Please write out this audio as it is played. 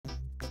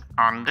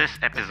On this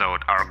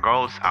episode, our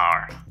goals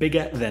are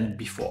bigger than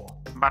before.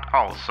 but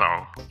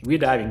also, We're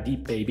diving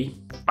deep,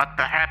 baby. but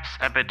perhaps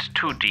a bit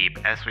too deep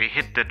as we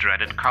hit the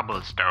dreaded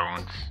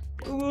cobblestones.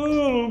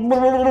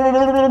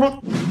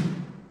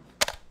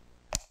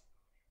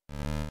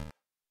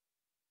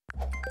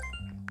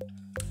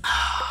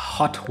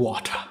 Hot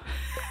water.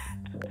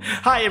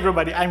 Hi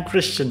everybody, I'm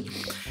Christian.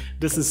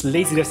 This is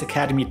Lazy Devs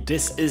Academy.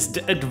 This is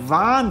the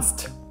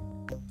advanced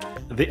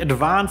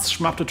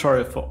Shmup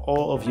tutorial for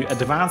all of you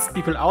advanced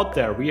people out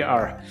there. We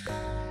are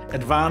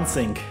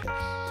advancing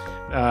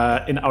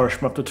in our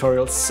Shmup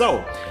tutorial.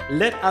 So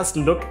let us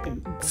look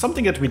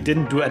something that we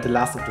didn't do at the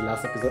last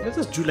episode. Let's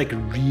just do like a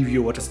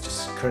review what is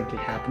just currently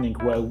happening,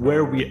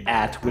 where we're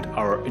at with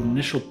our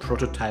initial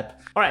prototype.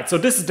 All right, so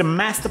this is the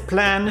master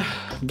plan.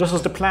 This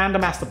was the plan, the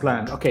master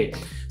plan. Okay,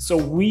 so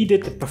we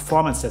did the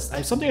performance test.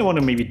 Something I want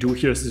to maybe do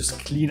here is just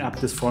clean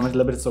up this format a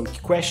little bit. So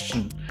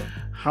question,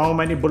 how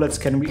many bullets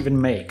can we even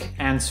make?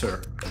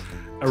 Answer,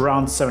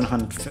 around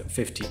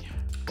 750.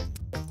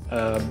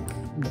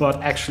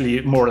 But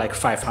actually more like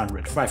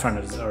 500.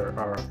 500 is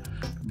our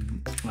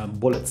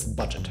bullets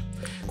budget.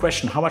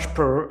 Question, how much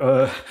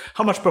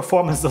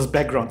performance does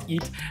background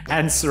eat?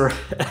 Answer,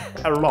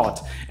 a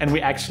lot. And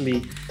we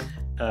actually,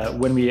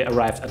 when we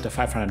arrived at the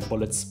 500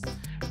 bullets,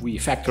 we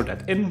factored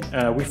that in.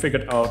 We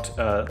figured out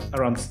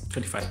around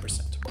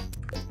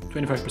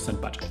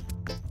 25% budget.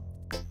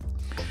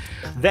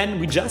 Then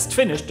we just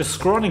finished the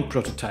scrolling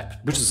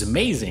prototype, which is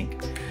amazing.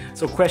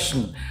 So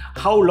question,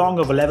 how long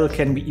of a level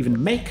can we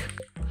even make?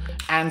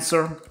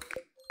 Answer,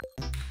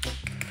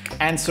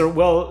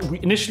 well,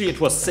 initially it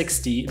was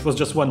 60, it was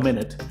just 1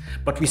 minute,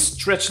 but we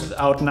stretched it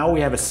out. Now we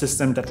have a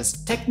system that is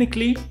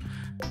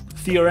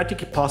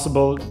theoretically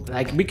possible.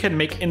 Like we can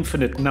make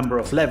infinite number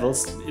of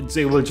levels.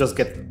 They will just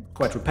get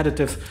quite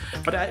repetitive.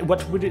 But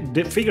what we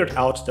figured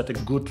out that a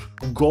good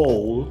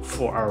goal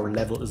for our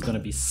level is going to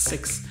be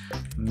 6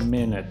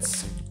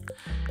 minutes.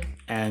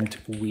 And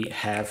we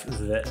have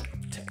the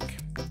tech.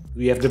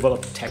 We have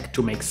developed tech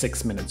to make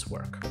 6 minutes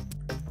work.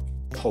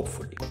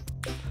 Hopefully.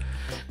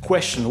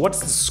 Question,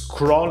 what's the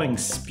scrolling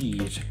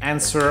speed?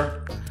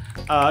 Answer,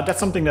 that's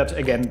something that,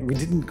 again, we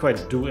didn't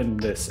quite do in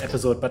this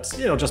episode, but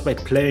just by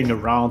playing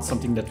around,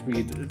 something that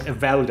a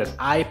value that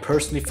I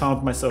personally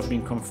found myself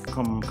being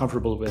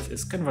comfortable with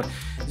is kind of a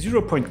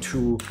 0.2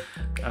 to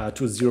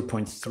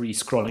 0.3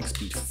 scrolling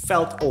speed.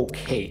 Felt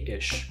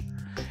okay-ish.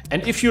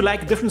 And if you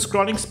like different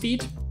scrolling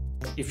speed,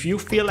 if you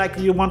feel like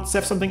you want to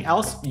have something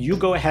else, you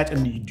go ahead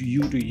and do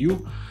you.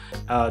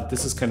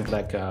 This is kind of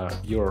like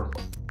your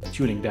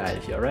tuning dial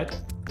here, right?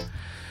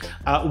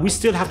 We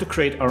still have to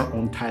create our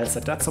own tile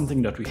set. That's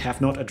something that we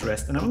have not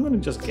addressed, and I'm going to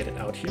just get it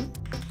out here.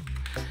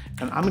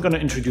 And I'm going to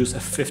introduce a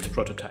 5th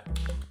prototype.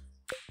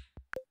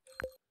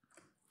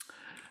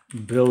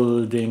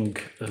 Building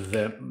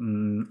the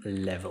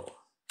level.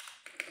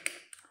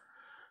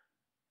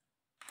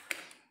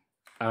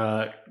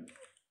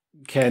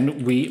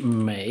 Can we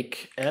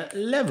make a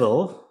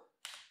level?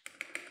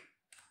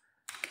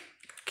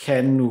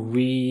 Can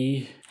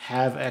we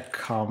have a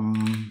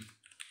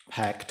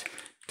compact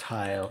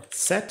tile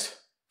set?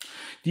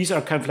 These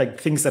are kind of like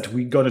things that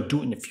we're gonna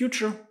do in the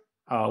future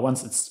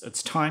once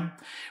it's time.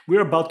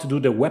 We're about to do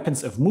the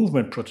weapons of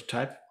movement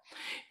prototype.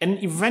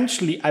 And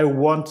eventually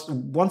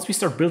once we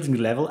start building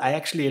the level, I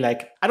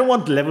don't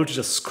want the level to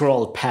just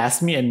scroll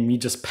past me and me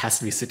just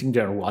passively sitting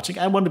there and watching.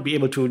 I want to be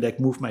able to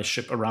like move my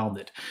ship around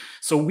it.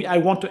 So I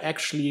want to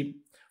actually,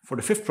 for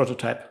the 5th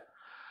prototype,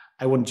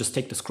 I want to just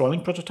take the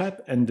scrolling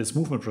prototype and this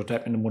movement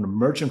prototype and I want to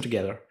merge them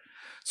together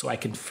so I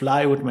can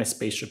fly with my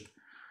spaceship,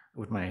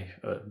 with my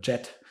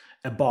jet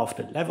above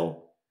the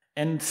level.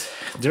 And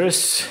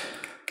there's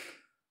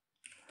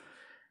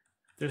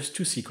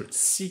 2 secrets.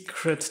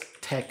 Secret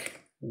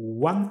Tech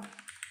 1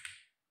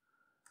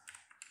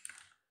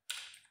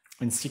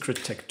 and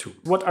Secret Tech 2.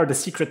 What are the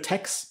secret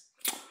techs?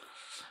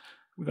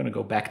 We're going to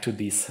go back to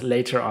these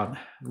later on.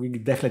 We're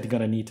definitely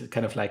going to need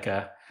kind of like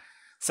a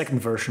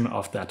second version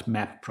of that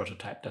map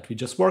prototype that we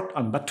just worked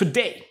on. But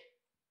today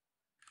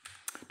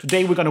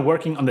we're going to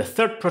working on the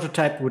 3rd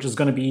prototype, which is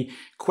going to be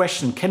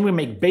question, can we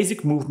make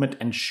basic movement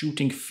and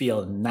shooting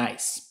feel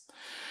nice?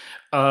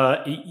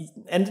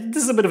 And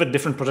this is a bit of a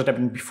different prototype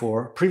than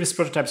before. Previous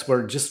prototypes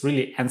were just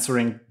really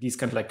answering these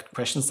kind of like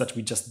questions that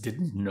we just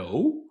didn't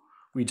know.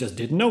 We just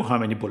didn't know how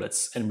many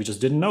bullets, and we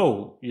just didn't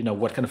know,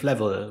 what kind of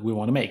level we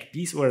want to make.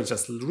 These were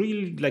just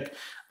really like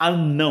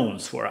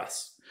unknowns for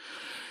us.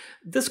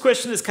 This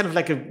question is kind of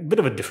like a bit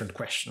of a different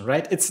question,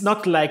 right? It's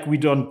not like we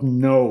don't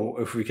know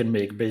if we can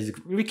make basic.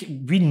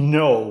 We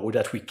know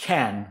that we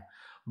can,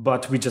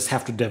 but we just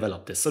have to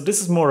develop this. So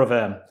this is more of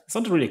it's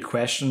not really a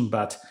question,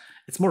 but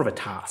it's more of a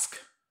task.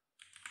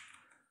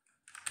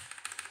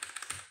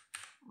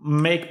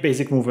 Make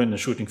basic movement and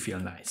shooting feel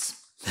nice.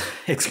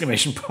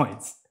 Exclamation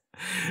points.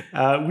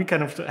 We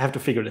kind of have to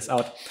figure this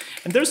out.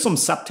 And there's some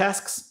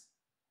subtasks.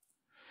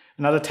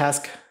 Another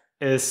task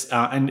is,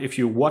 and if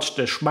you watch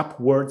the Shmup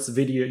words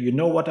video, you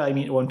know what I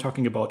mean, what I'm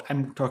talking about.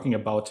 I'm talking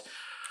about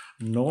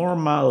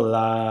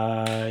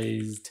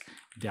normalized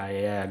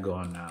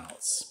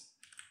diagonals.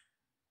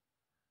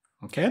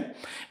 Okay,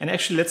 and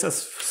actually let's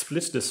us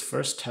split this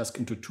first task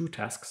into 2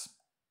 tasks.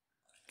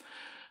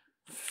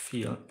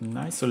 Feel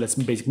nice. So let's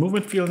basic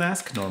movement feel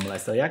nice,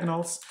 normalize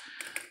diagonals,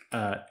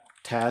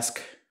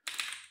 task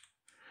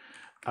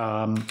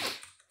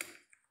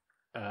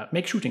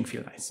make shooting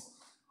feel nice.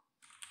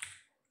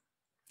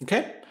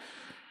 Okay,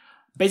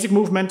 basic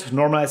movement,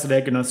 normalize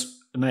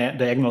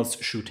diagonals,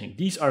 shooting.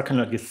 These are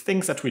kind of like the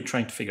things that we're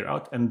trying to figure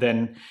out. And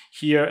then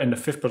here in the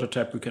 5th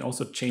prototype, we can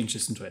also change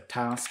this into a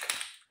task.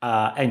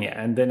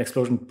 And then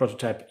explosion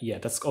prototype, yeah,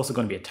 that's also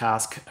going to be a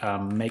task.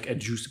 Make a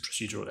juicy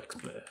procedural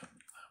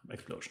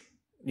explosion.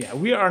 Yeah,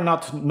 we are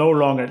no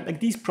longer, like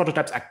these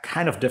prototypes are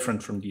kind of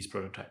different from these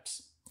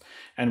prototypes.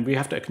 And we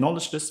have to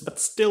acknowledge this, but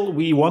still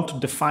we want to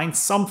define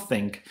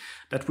something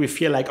that we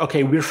feel like,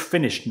 okay, we're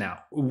finished now.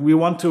 We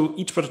want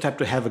each prototype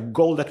to have a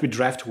goal that we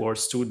drive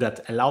towards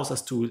that allows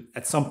us to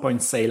at some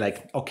point say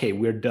like, okay,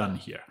 we're done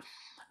here.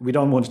 We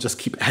don't want to just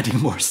keep adding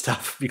more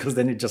stuff because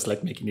then it's just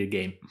like making a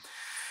game.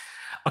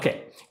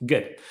 Okay,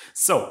 good.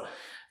 So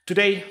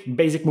today,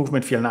 basic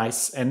movement feel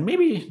nice and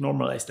maybe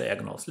normalize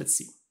diagonals. Let's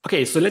see.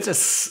 Okay, so let's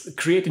just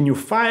create a new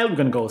file. We're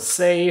gonna go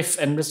save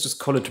and let's just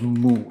call it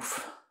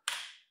move.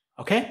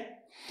 Okay?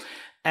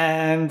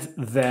 And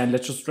then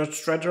let's just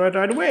try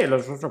right away.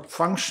 Let's just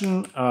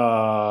function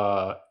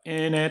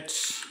init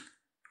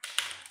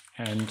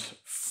and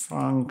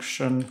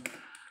function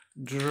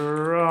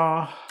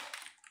draw.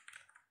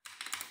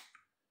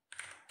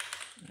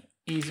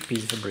 Easy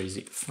peasy for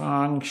breezy.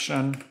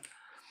 Function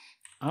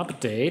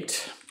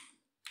update.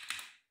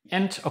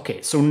 And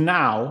okay, so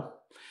now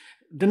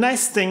the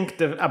nice thing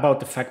about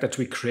the fact that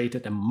we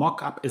created a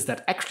mock-up is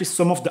that actually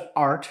some of the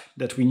art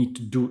that we need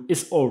to do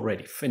is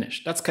already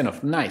finished. That's kind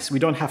of nice. We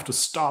don't have to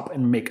stop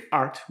and make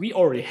art. We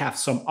already have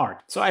some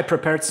art. So I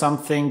prepared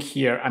something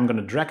here. I'm going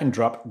to drag and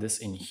drop this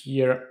in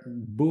here.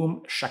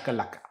 Boom,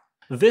 shakalaka.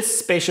 This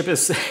spaceship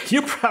is,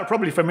 you're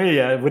probably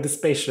familiar with the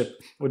spaceship,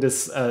 with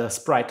this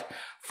sprite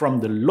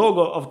from the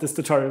logo of this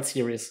tutorial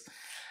series.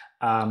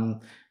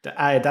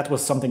 That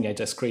was something I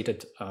just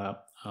created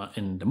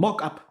in the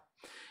mock-up.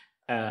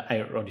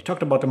 I already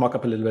talked about the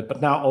mockup a little bit,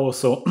 but now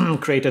also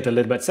created a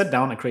little bit, sat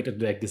down and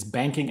created like this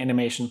banking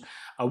animation.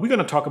 We're going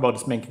to talk about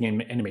this banking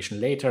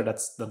animation later.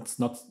 That's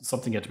not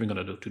something that we're going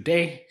to do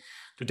today.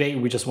 Today,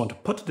 we just want to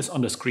put this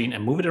on the screen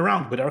and move it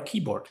around with our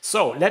keyboard.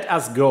 So let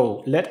us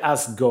go. Let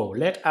us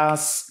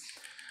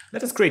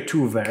create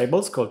 2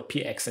 variables called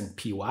px and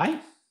py.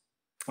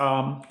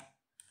 I'm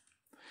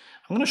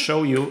going to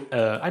show you,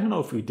 I don't know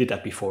if we did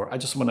that before. I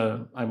just want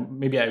to,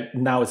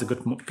 now is a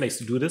good place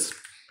to do this.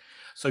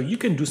 So you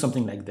can do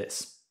something like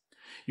this.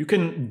 You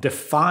can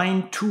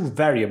define 2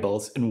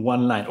 variables in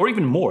one line, or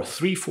even more,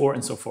 3, 4,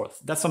 and so forth.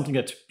 That's something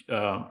that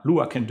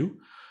Lua can do.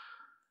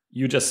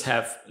 You just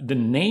have the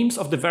names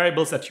of the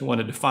variables that you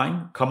want to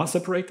define, comma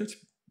separated,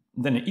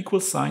 then an equal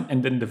sign,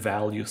 and then the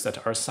values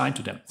that are assigned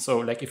to them. So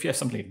like if you have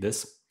something like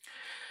this,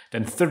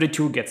 then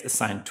 32 gets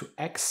assigned to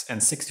X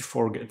and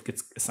 64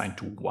 gets assigned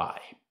to Y.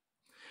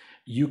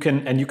 You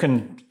can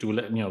do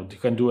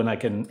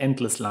like an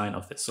endless line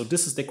of this. So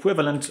this is the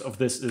equivalent of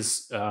this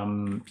is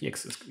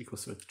px is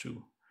equals to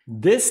 2.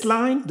 This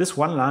line, this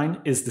one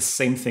line, is the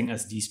same thing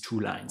as these 2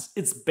 lines.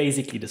 It's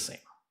basically the same.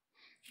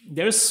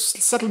 There's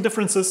subtle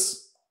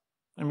differences,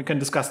 and we can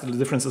discuss the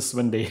differences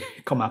when they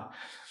come up.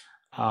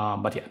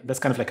 But yeah, that's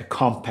kind of like a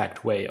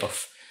compact way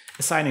of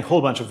assigning a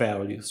whole bunch of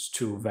values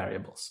to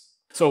variables.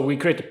 So we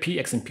create a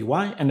px and py,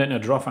 and then a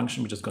draw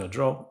function. We're just going to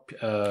draw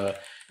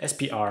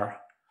spr.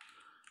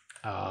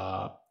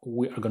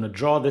 We are going to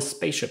draw this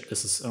spaceship.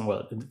 This is,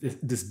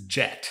 this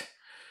jet.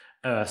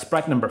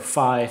 Sprite number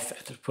 5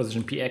 at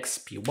position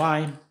px, py.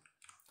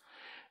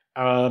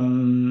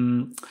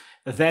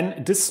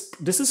 Then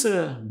this is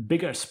a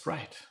bigger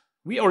sprite.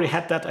 We already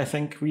had that, I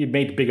think. We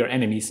made bigger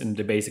enemies in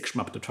the basic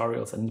shmup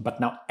tutorials, but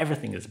now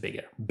everything is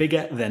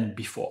bigger than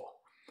before.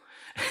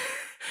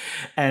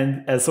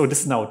 And so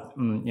this is now,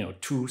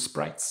 2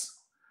 sprites.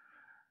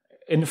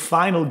 In the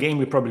final game,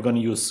 we're probably going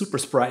to use Super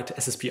Sprite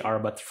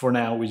SSPR, but for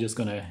now, we're just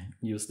going to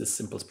use this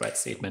simple sprite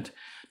statement.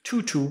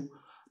 2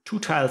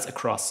 tiles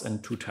across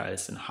and 2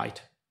 tiles in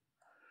height.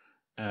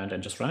 And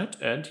then just run it,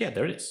 and yeah,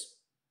 there it is.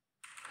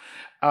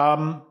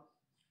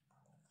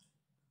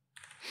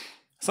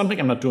 Something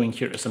I'm not doing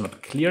here is I'm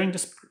not clearing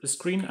the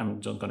screen. I'm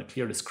just going to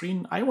clear the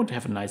screen. I want to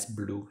have a nice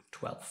blue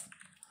 12.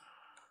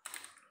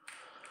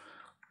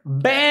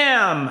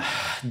 Bam!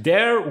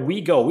 There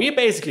we go. We're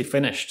basically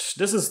finished.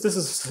 This is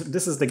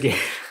the game.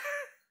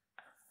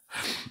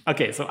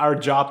 Okay, so our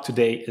job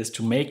today is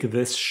to make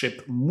this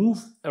ship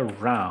move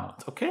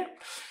around. Okay,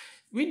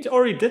 we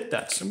already did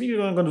that. So we're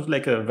going to do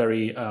like a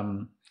very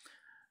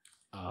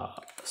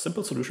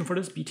simple solution for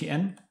this,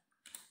 BTN.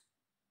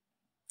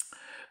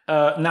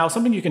 Now,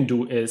 something you can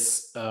do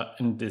is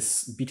in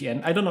this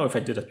BTN, I don't know if I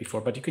did that before,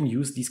 but you can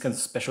use these kinds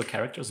of special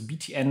characters.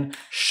 BTN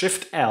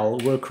Shift L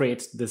will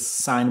create this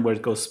sign where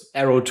it goes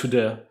arrow to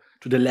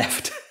the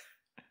left.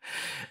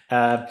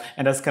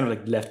 And that's kind of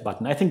like the left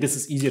button. I think this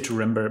is easier to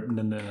remember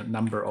than the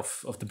number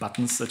of the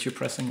buttons that you're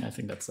pressing. I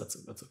think that's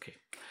okay.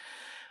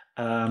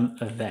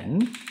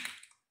 Then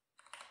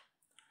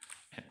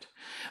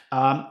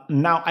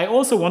Now, I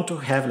also want to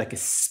have like a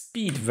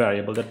speed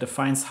variable that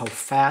defines how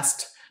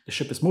fast the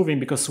ship is moving,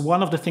 because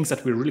one of the things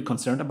that we're really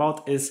concerned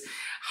about is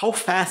how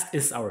fast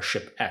is our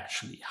ship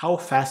actually? How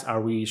fast are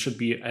we should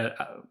be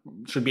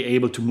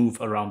able to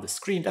move around the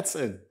screen? That's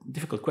a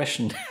difficult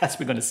question, as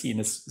we're going to see in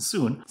this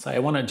soon. So I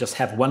want to just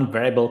have one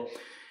variable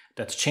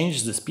that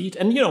changes the speed,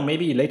 and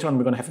maybe later on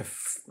we're going to have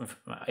a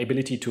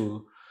ability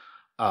to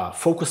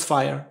focus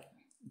fire,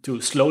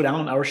 to slow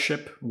down our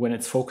ship when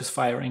it's focus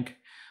firing.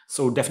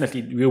 So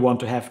definitely we want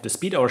to have the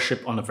speed of our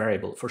ship on a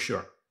variable for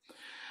sure.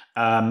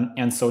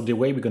 And so the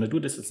way we're going to do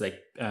this is like,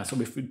 so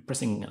if we're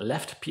pressing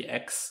left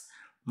px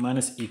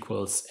minus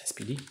equals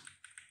spd.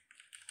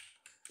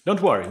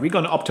 Don't worry, we're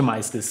going to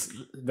optimize this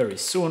very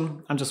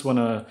soon. I just want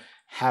to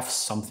have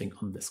something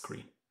on the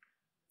screen.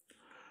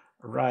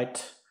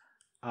 Right,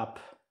 up,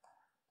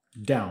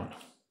 down.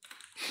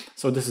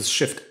 So this is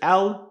Shift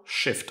L,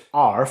 Shift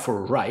R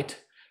for right,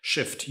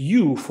 Shift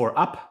U for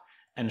up,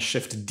 and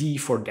Shift D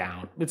for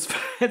down. It's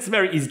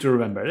very easy to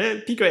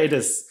remember. Pico-8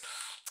 is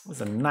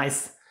a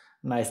nice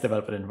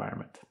development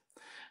environment.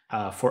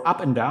 For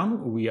up and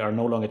down, we are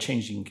no longer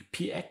changing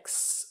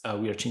px,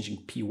 we are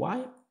changing py,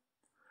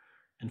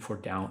 and for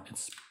down,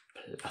 it's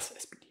plus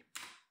spd.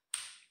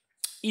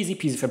 Easy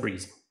peasy for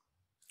breezy.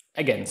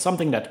 Again,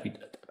 something that we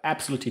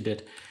absolutely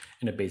did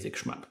in a basic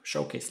shmup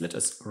showcase. Let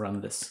us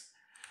run this.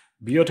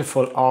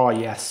 Beautiful. Oh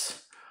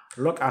yes,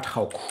 look at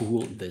how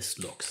cool this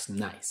looks.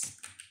 Nice.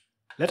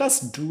 Let us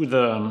do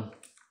the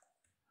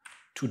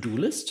to-do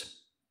list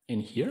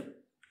in here.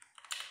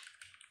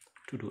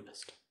 To-do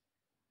list.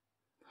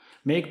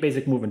 Make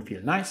basic movement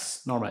feel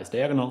nice. Normalize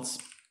diagonals.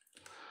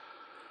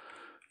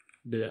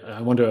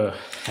 I want to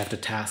have the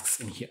tasks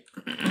in here.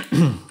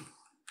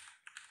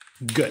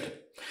 Good.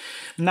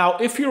 Now,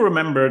 if you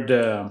remember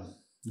the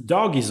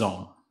Doggie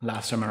Zone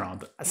last time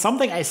around,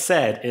 something I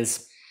said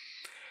is,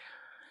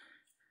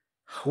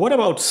 what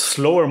about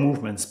slower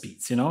movement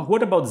speeds?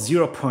 What about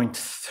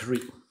 0.3?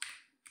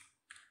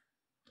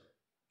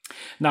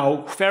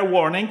 Now, fair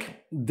warning,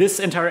 this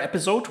entire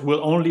episode will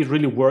only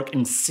really work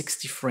in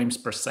 60 frames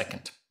per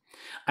second.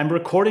 I'm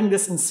recording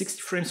this in 60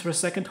 frames per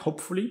second,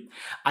 hopefully.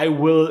 I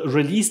will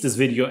release this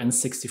video in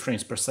 60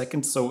 frames per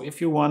second. So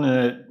if you want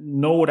to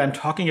know what I'm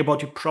talking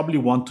about, you probably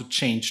want to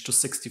change to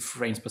 60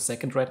 frames per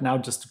second right now,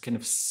 just to kind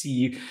of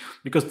see,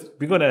 because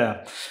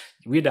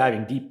we're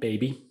diving deep,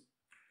 baby.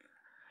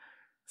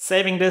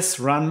 Saving this,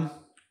 run.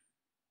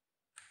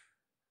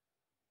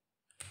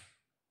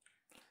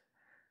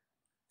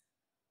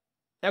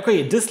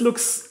 Okay, this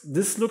looks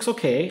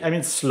okay. I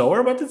mean, it's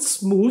slower, but it's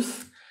smooth.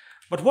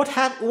 But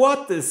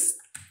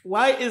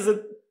why is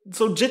it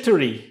so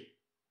jittery?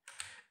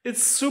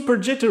 It's super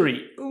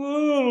jittery.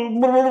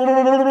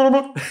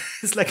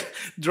 It's like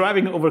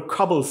driving over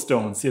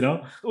cobblestones,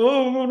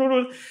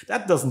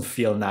 That doesn't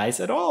feel nice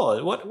at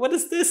all. What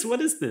is this? What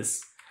is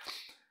this?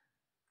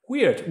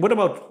 Weird. What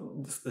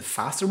about the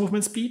faster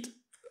movement speed?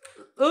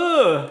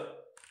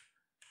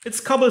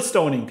 It's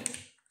cobblestoning.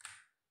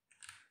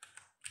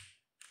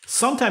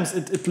 Sometimes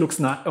it looks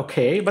not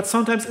okay, but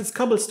sometimes it's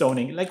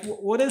cobblestoning. Like,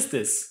 what is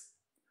this?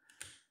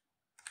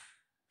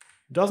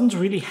 Doesn't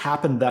really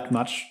happen that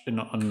much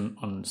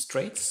on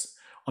straights.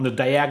 On the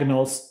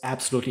diagonals,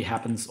 absolutely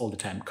happens all the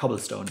time.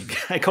 Cobblestoning.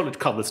 I call it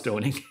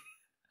cobblestoning.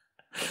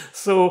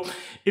 So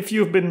if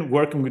you've been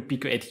working with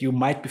Pico-8, you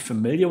might be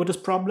familiar with this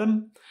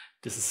problem.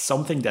 This is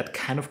something that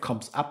kind of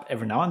comes up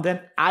every now and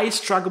then. I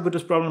struggle with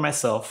this problem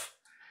myself.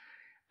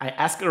 I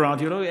ask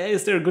around, hey,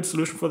 is there a good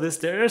solution for this?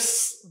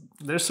 There's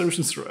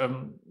solutions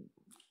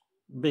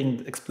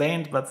being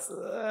explained, but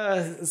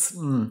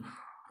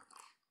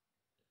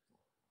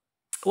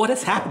what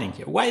is happening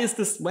here? Why is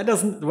this? Why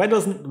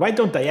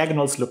don't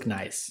diagonals look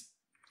nice?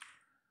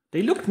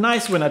 They looked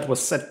nice when it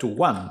was set to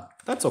 1.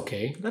 That's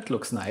okay. That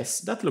looks nice.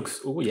 That looks,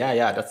 oh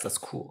yeah, that's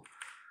cool.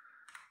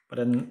 But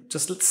then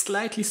just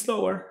slightly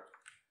slower.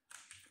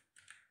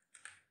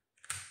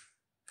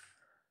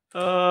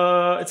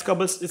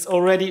 It's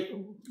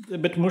already a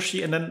bit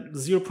mushy, and then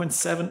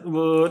 0.7.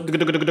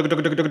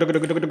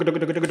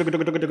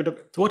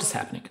 What is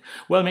happening?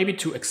 Well, maybe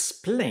to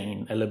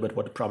explain a little bit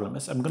what the problem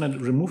is, I'm going to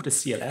remove the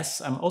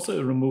CLS. I'm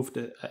also remove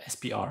the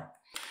SPR,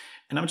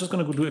 and I'm just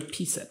going to go do a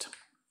pset.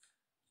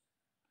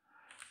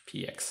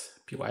 PX,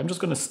 PY. I'm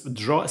just going to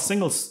draw a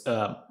single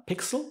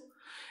pixel,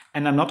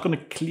 and I'm not going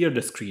to clear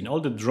the screen. All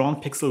the drawn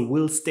pixel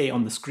will stay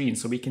on the screen,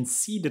 so we can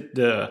see that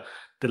the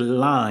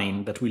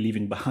line that we're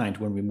leaving behind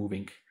when we're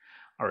moving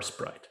our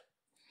sprite.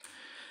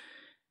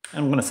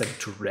 I'm going to set it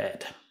to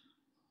red.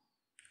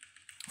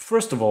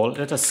 First of all,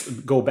 let us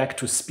go back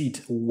to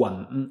speed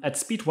 1. At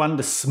speed 1,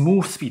 the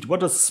smooth speed. What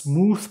does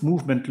smooth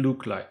movement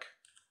look like?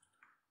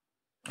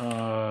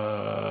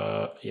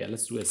 Yeah,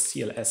 let's do a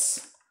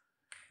CLS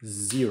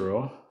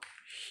 0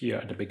 here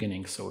at the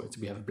beginning, so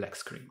we have a black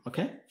screen.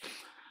 Okay,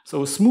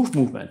 so smooth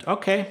movement.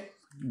 Okay,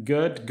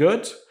 good.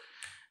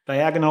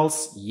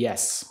 Diagonals,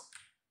 yes.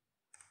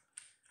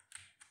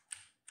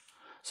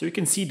 So you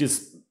can see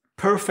this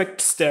perfect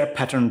stair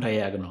pattern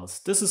diagonals.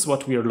 This is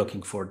what we are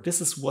looking for.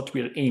 This is what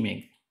we are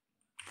aiming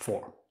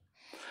for.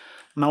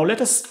 Now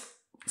let us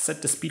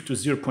set the speed to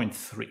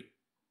 0.3.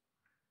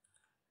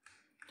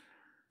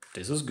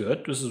 This is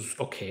good. This is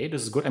okay.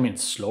 This is good. I mean,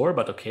 it's slower,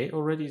 but okay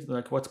already.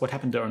 Like what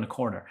happened there in the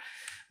corner?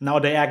 Now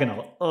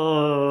diagonal.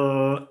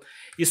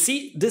 You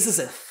see, this is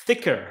a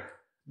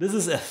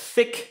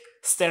thick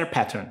stair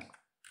pattern.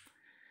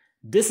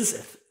 This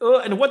is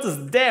and what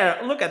is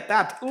there? Look at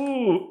that.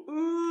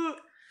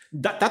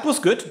 That was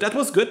good. That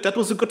was good. That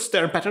was a good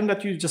stair pattern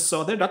that you just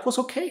saw there. That was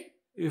okay.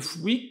 If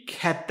we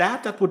had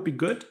that, that would be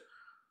good.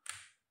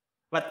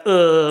 But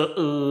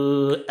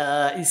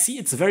you see,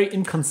 it's very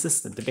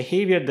inconsistent. The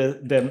behavior,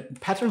 the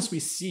patterns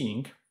we're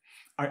seeing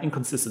are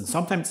inconsistent.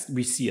 Sometimes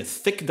we see a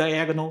thick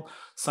diagonal.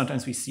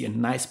 Sometimes we see a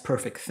nice,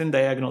 perfect, thin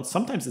diagonal.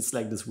 Sometimes it's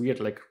like this weird,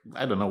 like,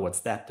 I don't know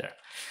what's that there.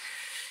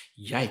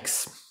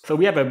 Yikes. So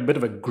we have a bit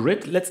of a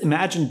grid. Let's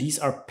imagine these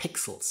are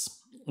pixels.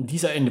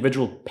 These are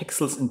individual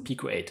pixels in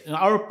Pico-8. And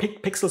our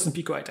pixels in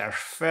Pico-8 are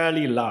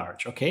fairly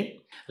large, okay?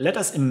 Let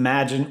us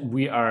imagine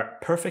we are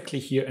perfectly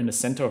here in the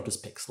center of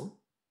this pixel.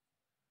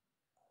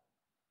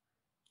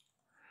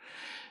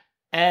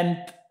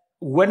 And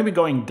when we're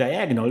going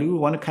diagonally, we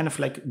want to kind of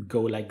like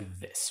go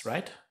like this,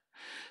 right?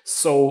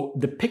 So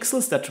the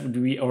pixels that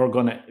we are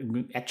going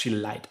to actually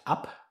light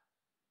up,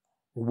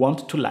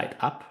 want to light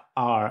up,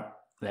 are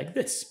like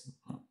this.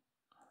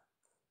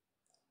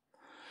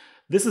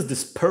 This is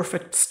this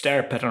perfect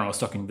stair pattern I was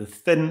talking, the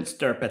thin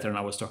stair pattern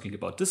I was talking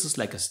about. This is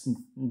like a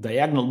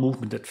diagonal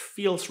movement that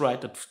feels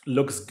right, that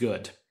looks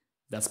good.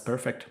 That's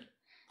perfect.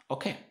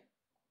 Okay,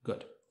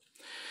 good.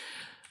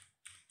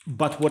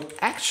 But what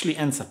actually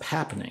ends up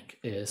happening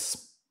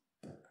is,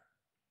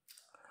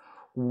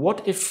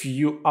 what if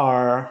you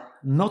are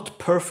not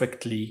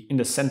perfectly in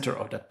the center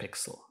of that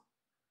pixel?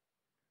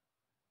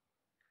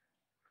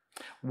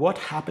 What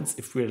happens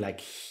if we're like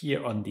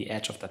here on the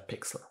edge of that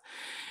pixel?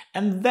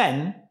 And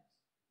then,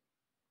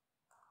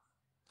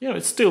 you know,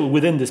 it's still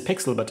within this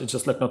pixel, but it's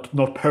just like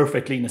not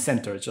perfectly in the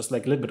center. It's just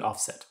like a little bit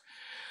offset.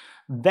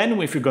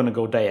 Then if you're going to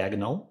go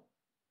diagonal,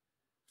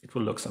 it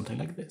will look something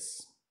like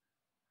this.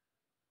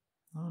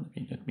 Oh,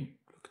 let me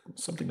look at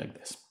something like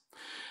this.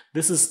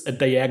 This is a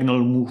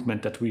diagonal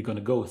movement that we're going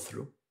to go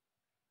through.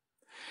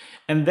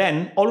 And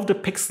then all of the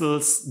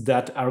pixels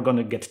that are going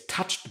to get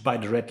touched by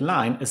the red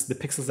line is the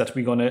pixels that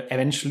we're going to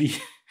eventually,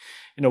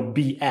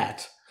 be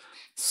at.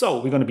 So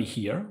we're going to be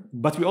here,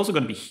 but we're also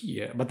going to be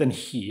here, but then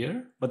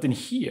here, but then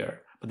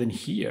here, but then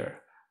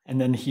here, and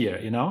then here,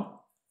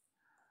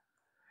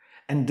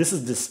 And this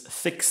is this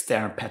thick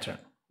stair pattern.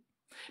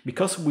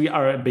 Because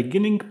our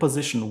beginning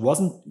position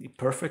wasn't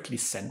perfectly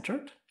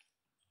centered,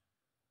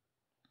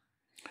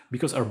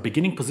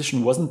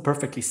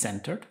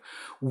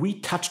 we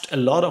touched a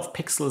lot of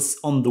pixels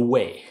on the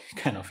way,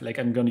 kind of like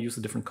I'm going to use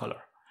a different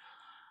color.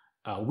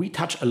 We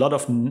touch a lot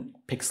of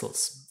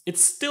pixels.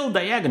 It's still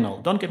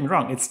diagonal, don't get me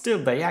wrong, it's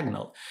still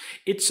diagonal.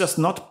 It's just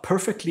not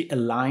perfectly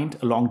aligned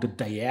along the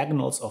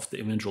diagonals of the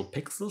individual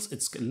pixels.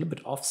 It's a little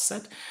bit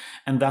offset,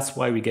 and that's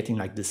why we're getting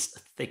like this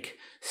thick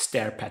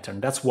stair pattern.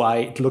 That's why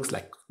it looks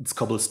like it's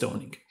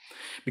cobblestoning.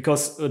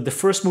 Because the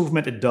first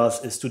movement it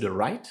does is to the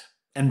right,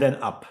 and then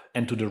up,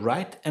 and to the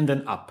right, and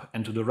then up,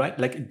 and to the right.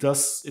 Like it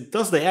does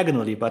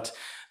diagonally, but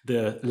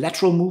the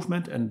lateral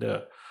movement and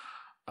the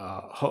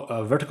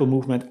vertical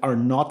movement are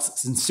not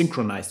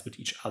synchronized with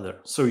each other.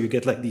 So you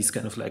get like these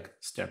kind of like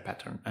stair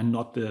pattern, and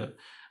not the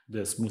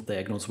smooth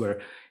diagonals, where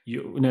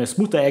in a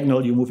smooth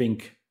diagonal you're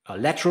moving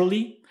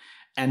laterally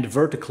and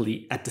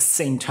vertically at the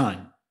same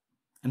time.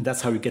 And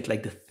that's how you get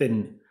like the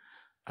thin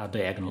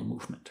diagonal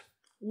movement.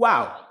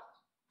 Wow!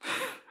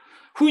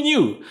 Who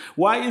knew?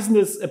 Why isn't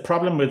this a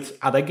problem with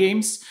other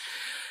games?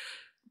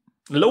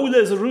 Low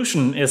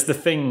resolution is the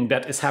thing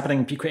that is happening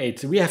in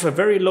Pico-8. We have a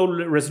very low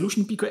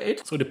resolution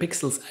Pico-8, so the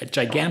pixels are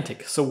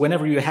gigantic. So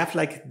whenever you have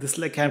like this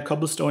like kind of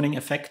cobblestoning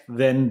effect,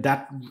 then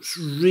that's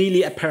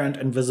really apparent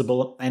and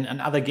visible. And in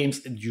other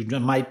games, you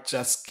might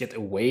just get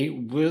away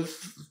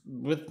with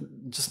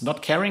just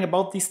not caring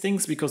about these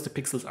things because the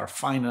pixels are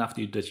fine enough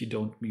that you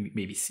don't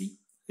maybe see.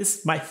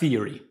 It's my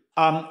theory.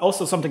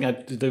 Also, something I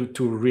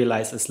to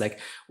realize is like,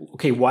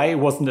 okay, why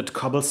wasn't it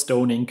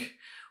cobblestoning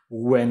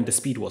when the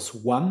speed was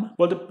 1?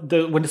 Well,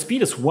 when the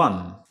speed is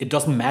 1, it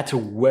doesn't matter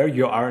where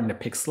you are in the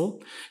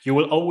pixel. You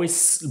will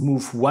always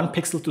move one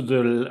pixel to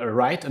the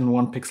right and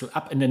one pixel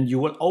up, and then you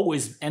will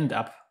always end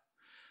up,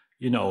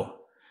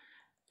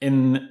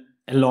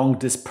 along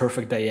this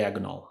perfect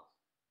diagonal.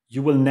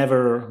 You will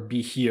never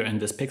be here in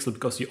this pixel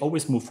because you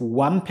always move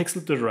one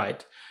pixel to the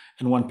right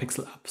and one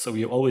pixel up. So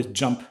you always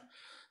jump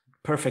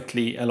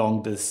perfectly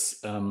along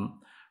this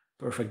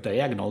perfect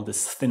diagonal,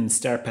 this thin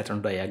stair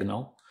pattern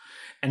diagonal.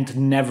 And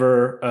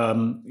never,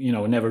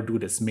 never do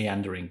this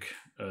meandering,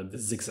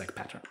 this zigzag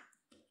pattern.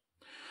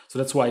 So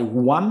that's why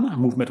one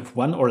movement of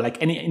 1, or like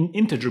any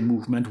integer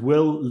movement,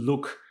 will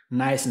look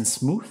nice and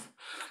smooth.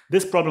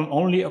 This problem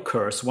only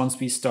occurs once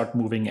we start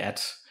moving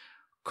at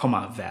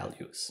comma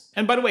values.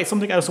 And by the way,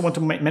 something I also want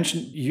to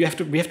mention, we have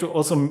to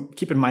also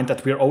keep in mind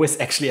that we're always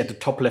actually at the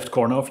top left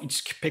corner of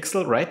each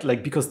pixel, right?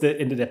 Like, because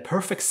in the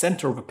perfect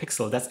center of a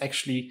pixel, that's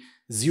actually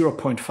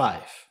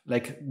 0.5,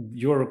 like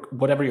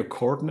whatever your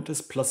coordinate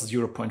is plus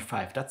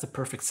 0.5. That's the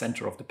perfect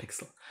center of the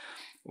pixel.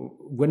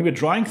 When we're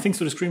drawing things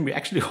to the screen, we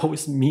actually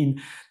always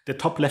mean the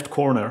top left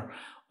corner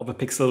of a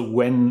pixel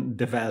when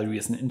the value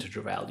is an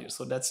integer value.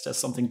 So that's just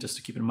something just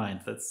to keep in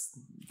mind.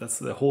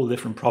 That's a whole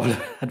different problem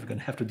that we're going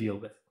to have to deal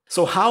with.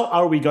 So how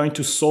are we going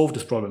to solve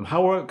this problem?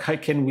 How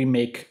can we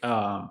make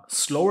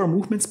slower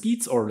movement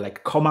speeds or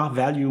like comma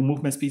value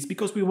movement speeds?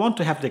 Because we want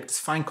to have like this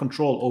fine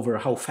control over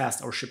how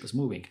fast our ship is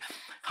moving.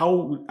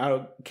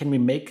 How can we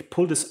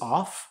pull this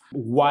off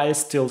while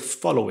still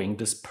following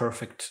this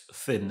perfect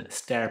thin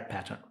stair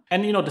pattern?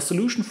 And the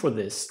solution for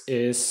this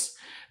is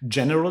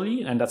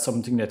generally, and that's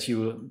something that's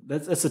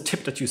a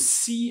tip that you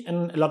see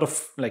in a lot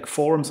of like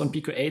forums on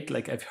Pico-8.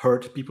 Like I've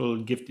heard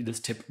people give you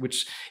this tip,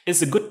 which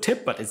is a good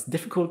tip, but it's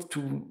difficult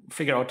to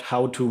figure out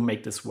how to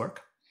make this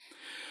work.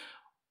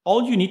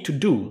 All you need to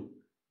do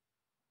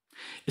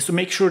is to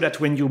make sure that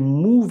when you're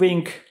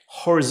moving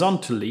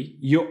horizontally,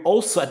 you're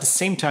also at the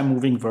same time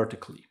moving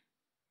vertically.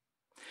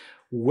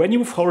 When you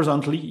move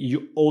horizontally,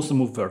 you also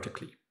move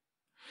vertically.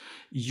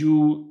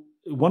 You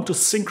want to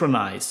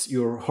synchronize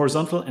your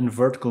horizontal and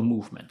vertical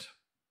movement.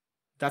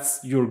 That's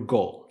your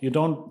goal.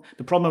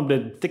 The problem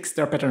with the thick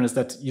stair pattern is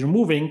that you're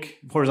moving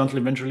horizontally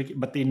eventually,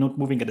 but they're not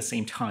moving at the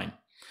same time.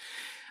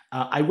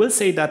 I will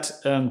say that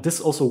this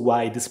is also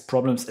why this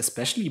problem is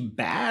especially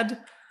bad,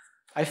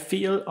 I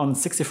feel, on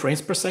 60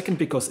 frames per second,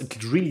 because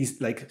it really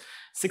is like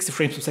 60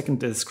 frames per second,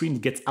 the screen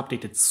gets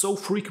updated so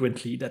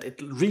frequently that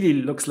it really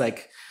looks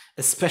like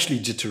especially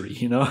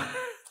jittery,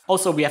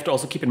 Also, we have to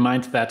also keep in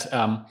mind that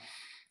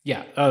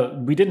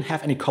we didn't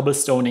have any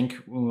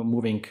cobblestoning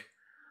moving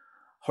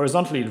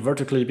horizontally and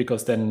vertically,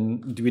 because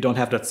then we don't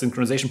have that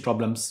synchronization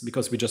problems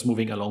because we're just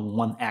moving along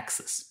one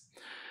axis.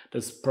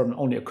 This problem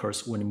only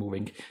occurs when you're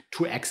moving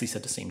two axes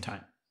at the same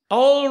time.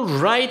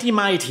 Alrighty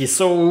mighty,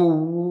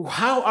 so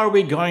how are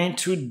we going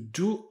to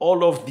do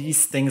all of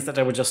these things that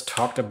I just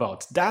talked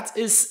about? That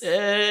is,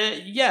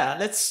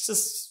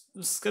 it's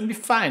gonna be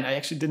fine. I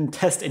actually didn't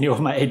test any of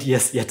my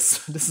ideas yet,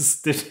 so this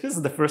is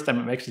the first time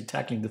I'm actually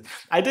tackling this.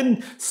 I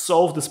didn't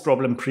solve this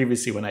problem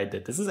previously when I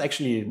did. This is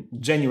actually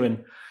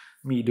genuine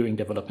me doing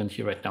development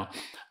here right now.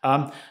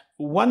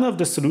 One of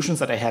the solutions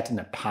that I had in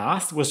the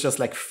past was just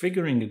like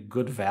figuring a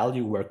good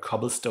value where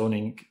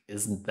cobblestoning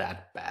isn't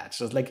that bad.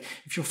 Just like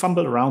if you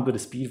fumble around with the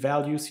speed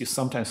values, you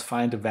sometimes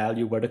find a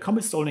value where the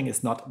cobblestoning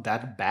is not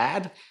that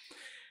bad,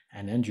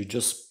 and then you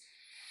just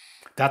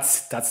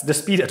that's the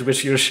speed at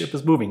which your ship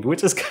is moving,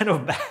 which is kind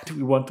of bad.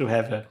 We want to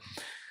have a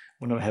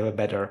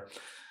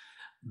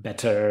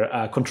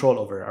better control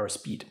over our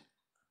speed.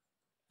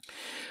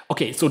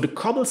 Okay, so the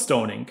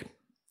cobblestoning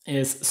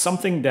is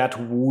something that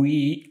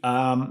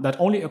that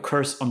only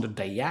occurs on the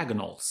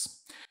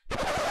diagonals.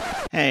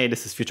 Hey,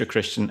 this is Future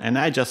Christian, and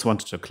I just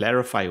wanted to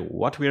clarify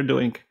what we're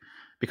doing,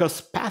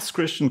 because past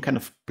Christian kind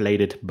of played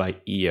it by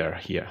ear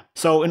here.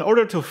 So in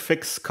order to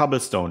fix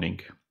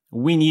cobblestoning,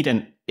 we need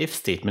an if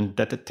statement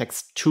that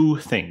detects two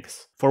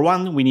things. For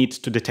one, we need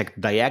to detect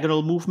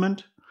diagonal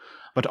movement,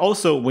 but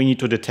also we need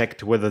to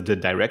detect whether the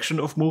direction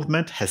of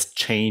movement has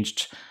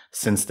changed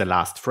since the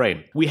last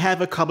frame. We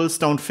have a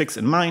cobblestone fix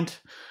in mind,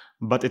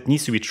 but it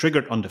needs to be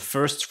triggered on the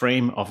first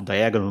frame of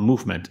diagonal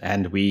movement,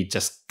 and we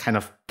just kind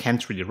of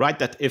can't really write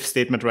that if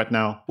statement right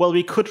now. Well,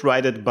 we could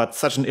write it, but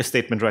such an if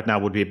statement right now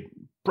would be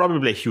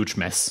probably a huge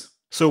mess.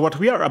 So what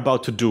we are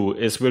about to do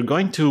is we're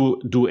going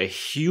to do a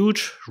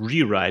huge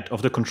rewrite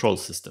of the control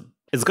system.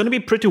 It's going to be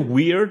pretty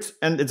weird,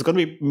 and it's going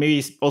to be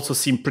maybe also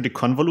seem pretty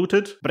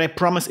convoluted, but I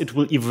promise it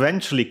will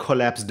eventually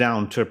collapse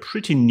down to a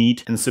pretty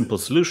neat and simple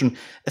solution,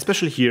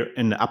 especially here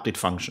in the update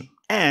function.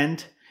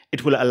 And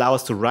it will allow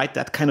us to write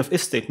that kind of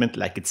if statement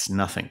like it's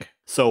nothing.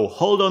 So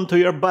hold on to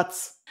your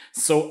butts.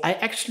 So I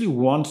actually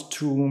want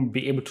to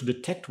be able to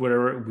detect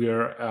where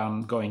we're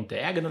going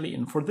diagonally.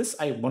 And for this,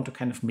 I want to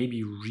kind of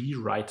maybe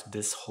rewrite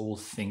this whole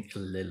thing a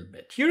little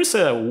bit. Here's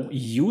a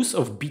use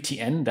of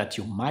BTN that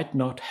you might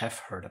not have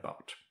heard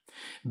about.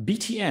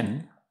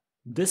 BTN,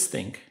 this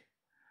thing,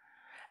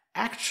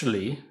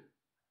 actually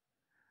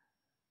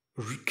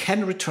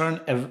can return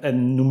a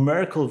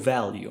numerical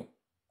value.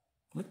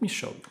 Let me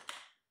show you.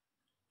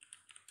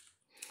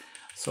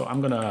 So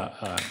I'm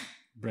gonna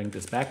bring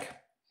this back.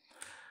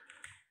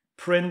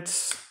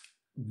 Print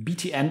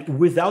BTN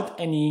without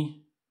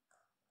any.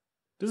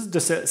 This is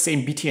the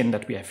same BTN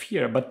that we have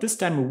here, but this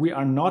time we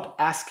are not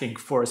asking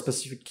for a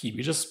specific key.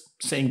 We're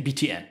just saying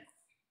BTN.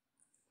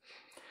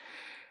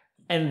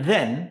 And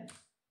then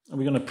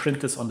we're gonna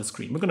print this on the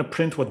screen. We're gonna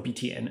print what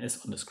BTN is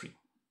on the screen.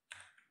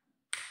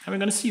 And we're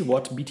gonna see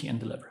what BTN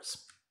delivers.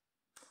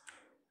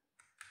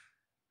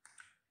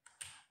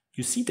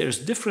 You see there's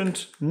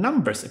different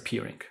numbers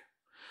appearing.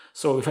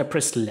 So if I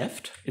press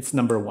left, it's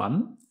number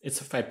 1.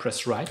 If I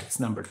press right, it's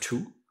number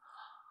 2.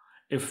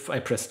 If I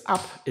press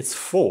up, it's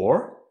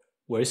 4.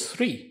 Where's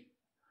 3?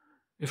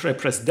 If I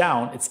press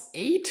down, it's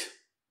 8.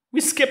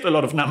 We skipped a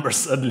lot of numbers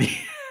suddenly.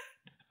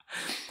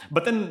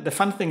 But then the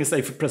fun thing is that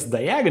if you press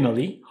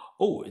diagonally,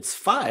 oh, it's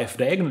 5.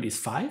 Diagonally is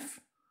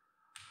 5.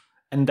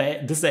 And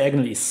this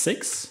diagonally is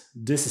 6.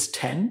 This is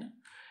 10.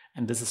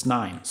 and this is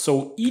 9.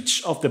 So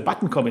each of the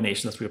button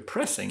combinations that we're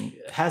pressing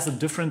has a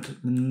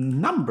different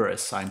number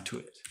assigned to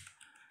it.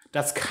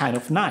 That's kind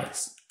of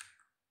nice.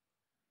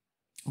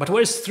 But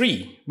where's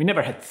 3? We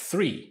never had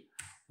 3.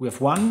 We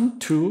have 1,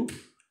 2,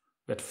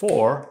 we had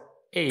 4,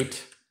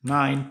 8,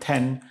 9,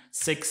 10,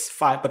 6,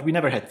 5, but we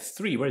never had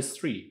 3. Where's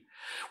 3?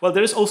 Well,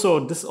 this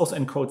also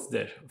encodes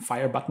the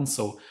fire button,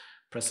 so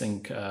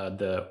pressing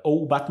the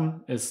O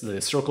button,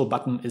 the circle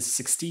button is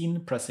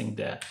 16, pressing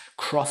the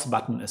cross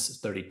button is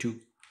 32.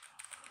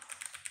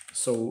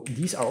 So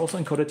these are also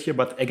encoded here,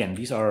 but again,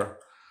 these are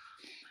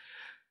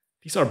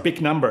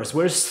big numbers.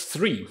 Where's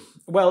 3?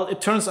 Well,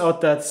 it turns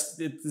out that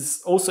it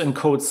also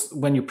encodes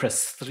when you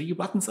press 3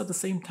 buttons at the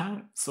same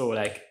time. So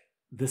like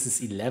this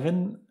is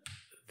 11,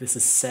 this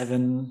is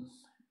 7,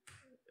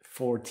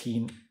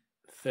 14,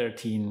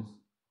 13.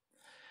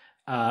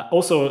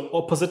 Also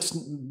opposite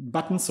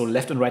buttons, so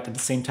left and right at the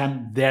same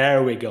time.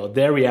 There we go.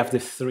 There we have the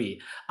 3.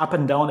 Up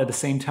and down at the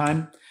same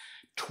time,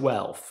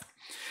 12.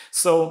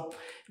 So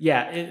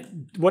yeah,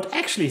 what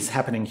actually is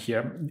happening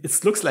here,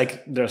 it looks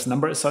like there's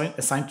number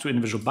assigned to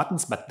individual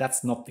buttons, but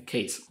that's not the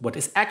case. What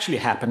is actually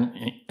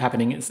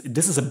happening is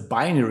this is a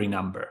binary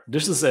number.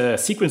 This is a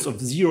sequence of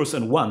zeros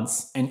and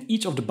ones, and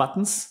each of the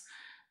buttons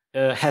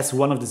has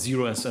one of the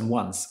zeros and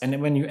ones. And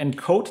when you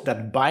encode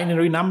that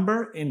binary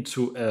number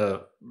into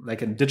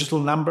like a digital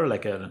number,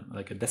 like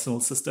a decimal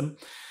system,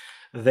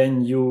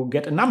 then you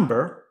get a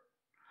number.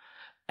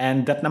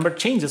 And that number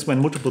changes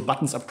when multiple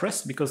buttons are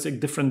pressed because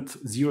different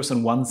zeros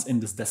and ones in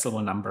this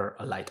decimal number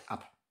light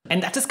up.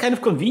 And that is kind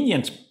of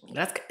convenient.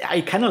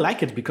 I kind of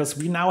like it because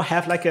we now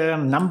have like a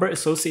number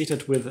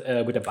associated with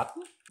a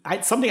button.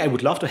 Something I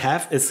would love to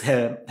have is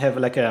have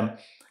like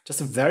just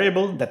a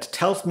variable that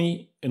tells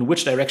me in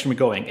which direction we're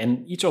going.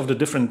 And each of the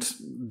different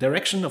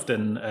direction of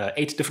the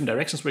 8 different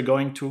directions we're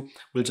going to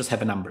will just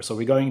have a number. So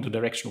we're going to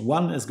direction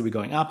 1 is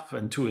going up,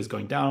 and 2 is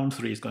going down,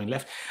 3 is going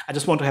left. I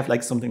just want to have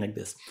like something like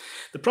this.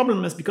 The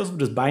problem is because of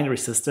this binary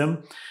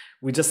system,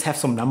 we just have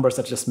some numbers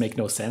that just make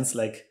no sense.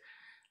 Like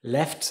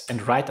left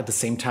and right at the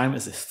same time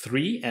is a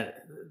 3, and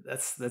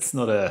that's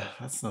not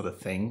a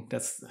thing.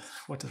 That's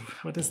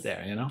what is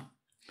there, you know?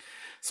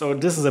 So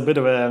this is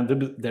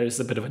there is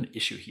a bit of an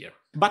issue here.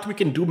 But we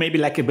can do maybe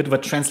like a bit of a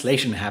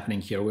translation happening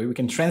here, where we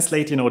can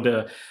translate,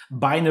 the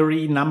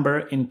binary number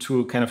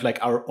into kind of like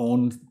our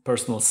own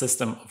personal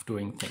system of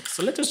doing things.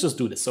 So let us just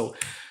do this. So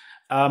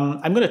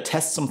I'm going to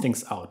test some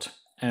things out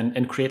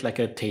and create like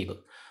a table.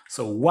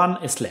 So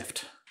 1 is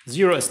left,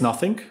 0 is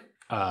nothing,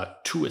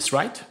 2 is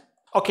right.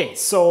 Okay,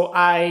 so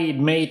I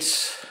make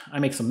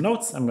some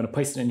notes. I'm going to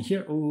paste it in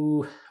here.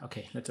 Ooh,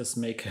 okay, let's just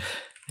make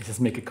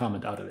a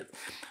comment out of it.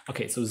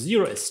 Okay, so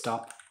 0 is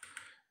stop,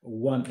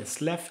 1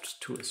 is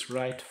left, 2 is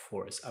right,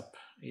 4 is up,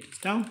 8 is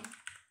down.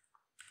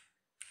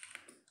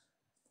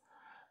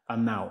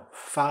 And now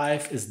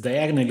 5 is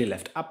diagonally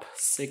left up,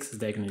 6 is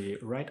diagonally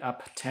right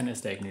up, 10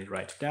 is diagonally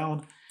right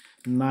down,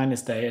 9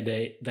 is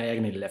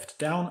diagonally left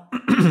down.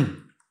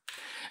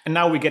 And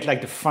now we get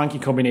like the funky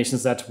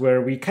combinations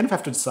where we kind of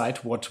have to decide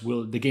what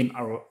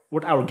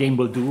our game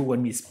will do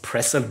when we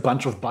press a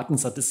bunch of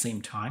buttons at the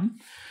same time.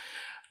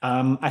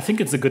 I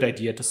think it's a good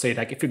idea to say,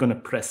 like, if you're going to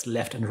press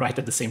left and right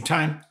at the same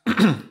time,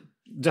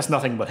 just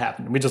nothing will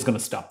happen. We're just going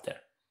to stop there.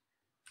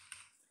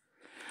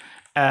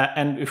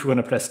 And if we're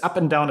going to press up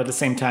and down at the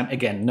same time,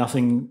 again,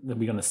 nothing,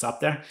 we're going to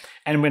stop there.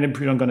 And when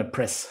we're going to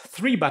press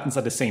 3 buttons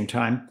at the same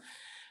time,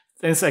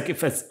 then it's like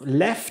if it's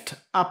left,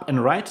 up,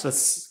 and right,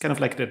 that's kind of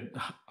like the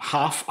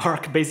half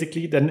arc,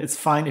 basically, then it's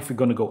fine if we're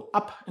going to go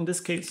up in this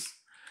case.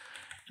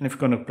 And if we're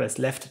going to press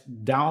left,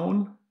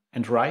 down,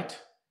 and right,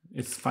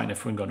 it's fine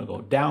if we're going to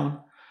go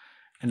down.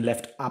 And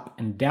left, up,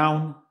 and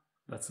down,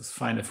 that's just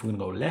fine if we're going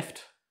to go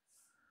left.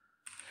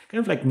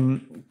 Kind of like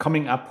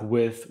coming up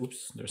with,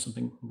 oops, there's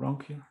something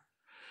wrong here.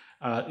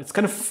 It's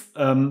kind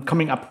of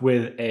coming up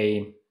with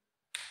a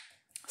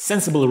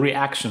sensible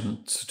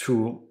reaction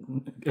to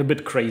a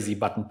bit crazy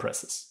button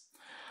presses.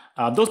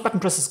 Those button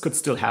presses could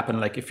still happen,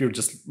 like if you're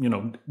just,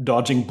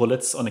 dodging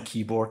bullets on a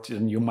keyboard,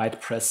 and you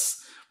might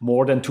press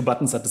more than 2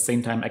 buttons at the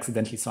same time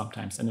accidentally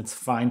sometimes, and it's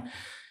fine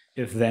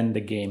if then the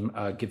game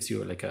gives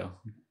you like a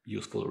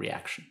useful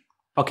reaction.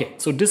 Okay,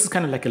 so this is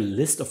kind of like a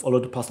list of all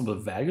of the possible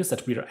values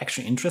that we are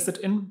actually interested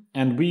in,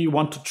 and we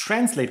want to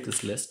translate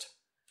this list.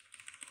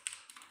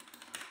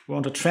 We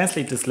want to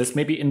translate this list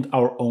maybe in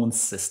our own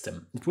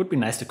system. It would be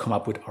nice to come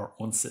up with our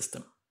own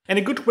system. And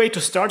a good way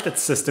to start that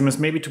system is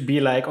maybe to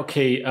be like,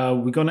 okay,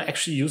 we're going to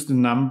actually use the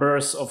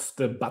numbers of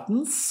the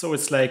buttons. So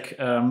it's like,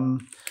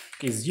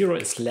 okay, 0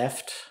 is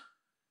left.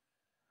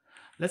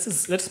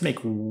 Let's make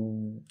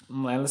one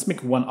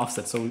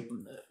offset. So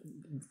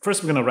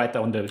first we're going to write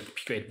down the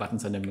Pico-8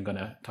 buttons, and then we're going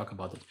to talk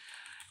about it.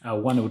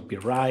 1 would be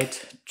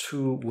right,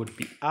 2 would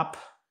be up,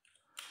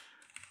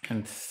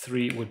 and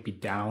 3 would be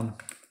down.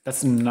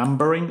 That's the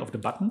numbering of the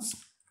buttons.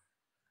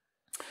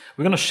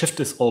 We're going to shift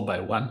this all by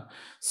 1.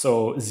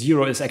 So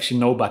 0 is actually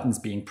no buttons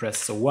being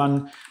pressed. So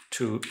 1,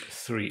 2,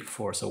 3,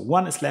 4. So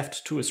 1 is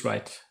left, 2 is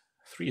right,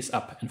 3 is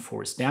up, and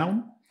 4 is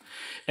down.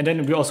 And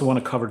then we also want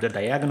to cover the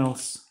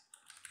diagonals.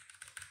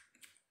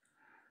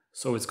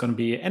 So it's going to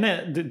be,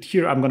 and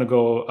here I'm going to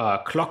go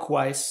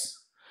clockwise,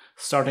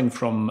 starting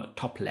from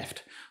top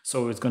left.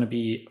 So it's going to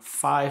be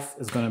 5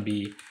 is going to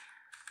be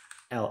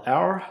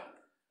LR,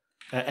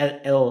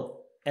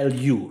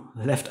 LU,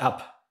 left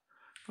up.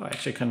 Oh,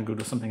 actually I can go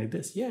do something like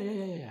this.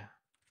 Yeah.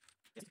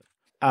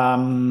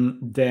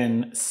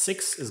 Then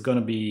 6 is going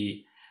to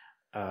be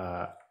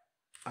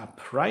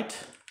upright.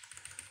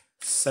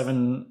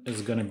 7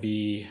 is going to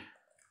be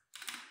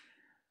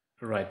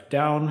right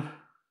down.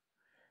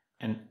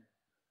 And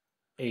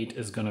 8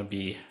 is going to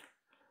be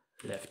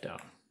left down.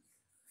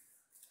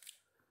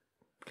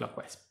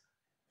 Clockwise.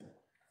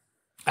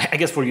 I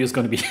guess for you it's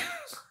going to be,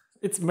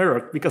 it's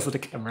mirrored because of the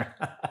camera.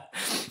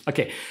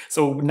 Okay,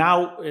 so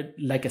now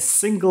like a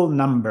single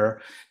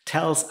number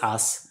tells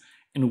us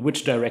in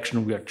which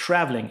direction we are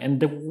traveling. And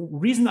the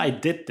reason I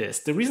did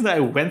this, the reason that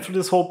I went through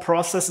this whole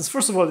process is,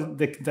 first of all,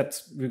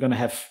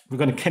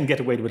 that can get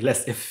away with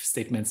less if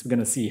statements. We're going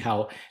to see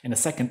how in a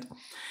second.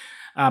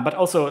 But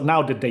also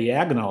now the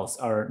diagonals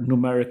are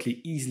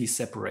numerically easily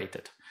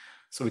separated.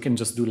 So we can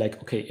just do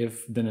like, okay,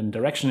 if the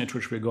direction in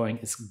which we're going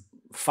is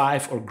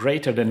 5 or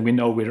greater, then we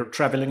know we're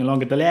traveling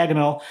along a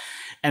diagonal.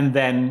 And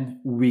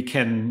then we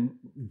can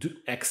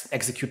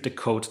execute the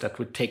code that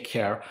would take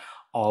care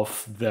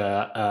of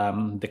the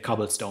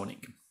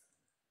cobblestoning.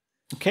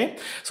 Okay,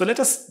 so let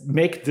us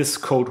make this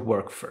code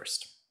work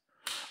first.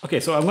 Okay,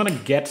 so I'm going to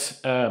get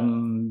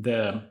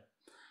the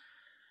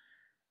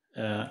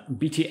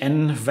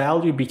btn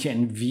value,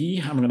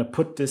 btnv. I'm going to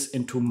put this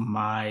into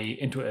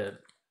a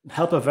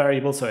helper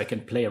variable so I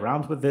can play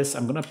around with this.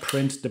 I'm going to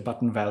print the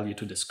button value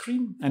to the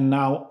screen. And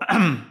now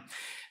I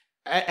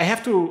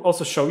have to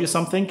also show you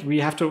something.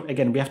 There's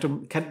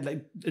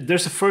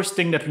a first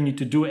thing that we need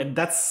to do, and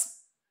that's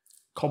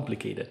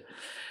complicated.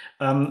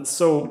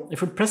 So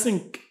if we're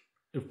pressing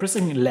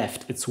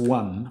left, it's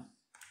 1.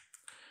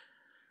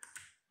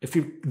 If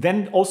you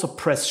then also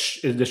press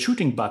the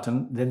shooting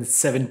button, then it's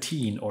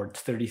 17 or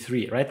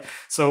 33, right?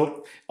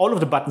 So all of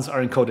the buttons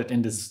are encoded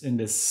in this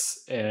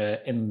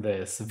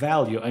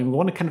value, and we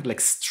want to kind of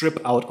like strip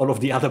out all of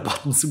the other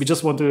buttons. We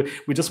just want to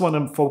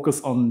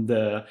focus on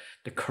the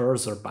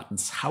cursor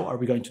buttons. How are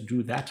we going to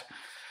do that?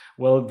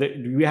 Well,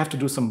 we have to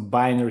do some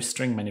binary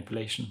string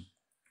manipulation.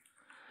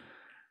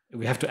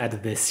 We have to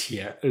add this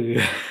here.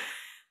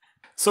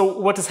 So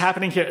what is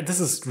happening here? This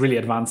is really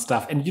advanced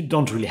stuff, and you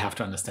don't really have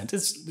to understand.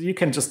 You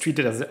can just treat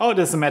it as, oh,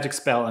 there's a magic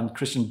spell, and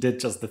Christian did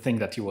just the thing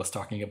that he was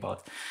talking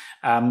about.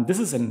 This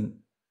is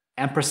an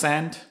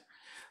ampersand.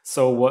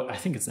 So I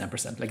think it's an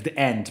ampersand, like the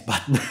AND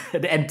button,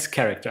 the AND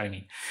character, I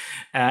mean.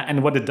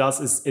 And what it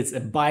does is it's a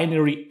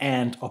binary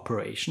AND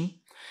operation.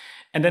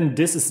 And then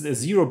this is a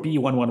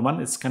 0B111.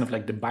 It's kind of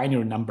like the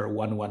binary number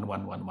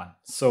 11111.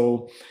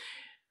 So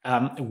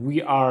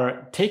we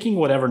are taking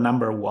whatever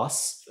number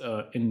was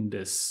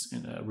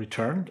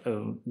returned,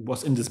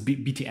 was in this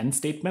btn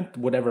statement,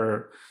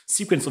 whatever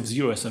sequence of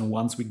zeros and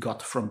ones we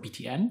got from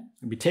btn.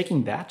 We're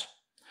taking that,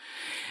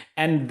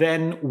 and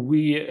then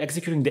we're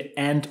executing the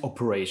AND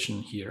operation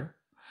here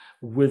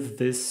with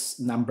this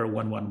number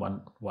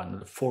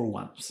 1111, 4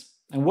 ones.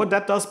 And what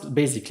that does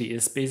basically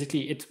is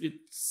it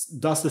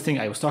does the thing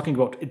I was talking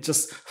about. It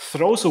just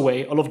throws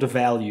away all of the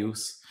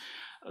values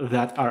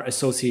that are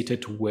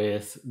associated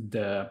with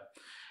the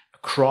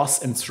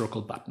cross and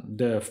circle button,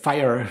 the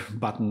fire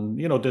button,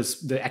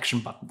 the action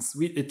buttons.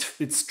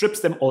 It strips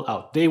them all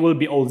out. They will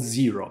be all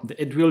 0.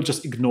 It will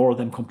just ignore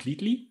them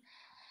completely.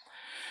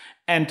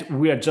 And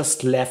we are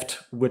just left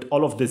with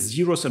all of the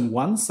zeros and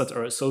ones that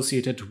are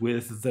associated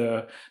with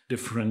the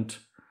different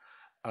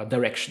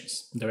direction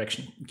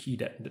key,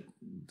 the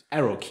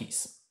arrow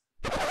keys.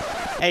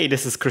 Hey,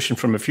 this is Christian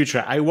from the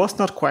future. I was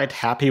not quite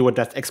happy with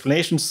that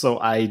explanation, so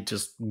I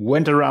just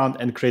went around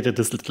and created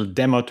this little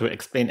demo to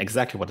explain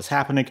exactly what is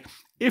happening.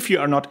 If you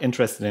are not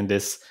interested in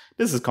this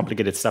is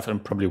complicated stuff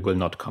and probably will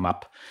not come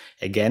up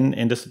again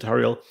in this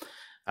tutorial.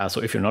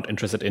 So if you're not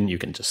interested in, you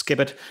can just skip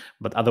it.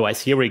 But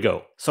otherwise, here we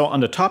go. So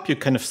on the top, you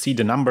kind of see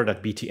the number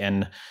that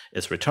btn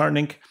is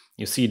returning.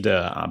 You see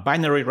the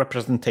binary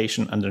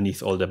representation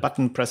underneath all the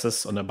button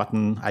presses on the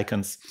button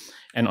icons.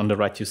 And on the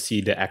right, you see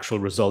the actual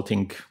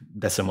resulting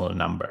decimal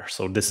number.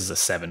 So this is a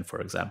 7,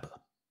 for example.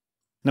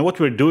 Now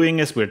what we're doing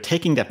is we're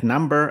taking that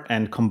number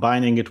and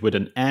combining it with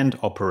an AND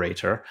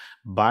operator,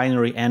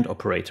 binary AND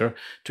operator,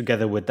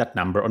 together with that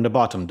number on the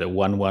bottom, the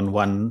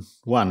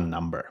 1111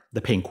 number,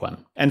 the pink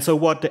one. And so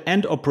what the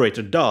AND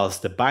operator does,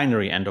 the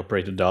binary AND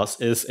operator does,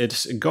 is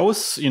it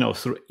goes,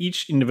 through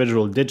each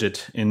individual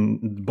digit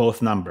in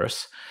both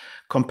numbers,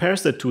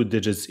 compares the 2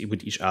 digits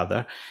with each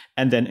other,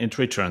 and then it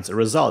returns a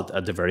result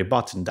at the very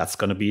bottom. That's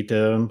going to be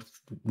the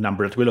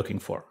number that we're looking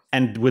for.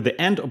 And with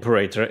the AND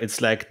operator, it's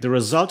like the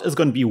result is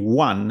going to be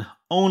 1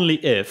 only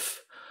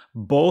if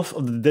both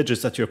of the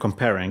digits that you're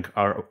comparing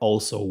are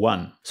also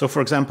 1. So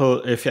for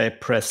example, if I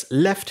press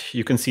left,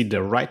 you can see the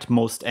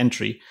rightmost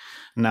entry.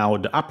 Now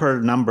the upper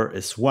number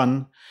is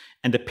 1,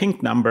 and the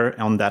pink number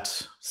on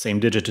that same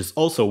digit is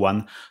also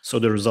 1, so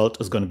the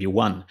result is going to be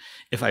 1.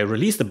 If I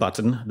release the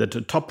button, the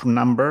top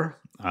number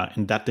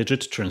and that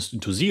digit turns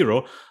into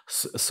 0.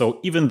 So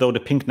even though the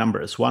pink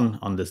number is 1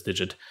 on this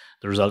digit,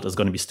 the result is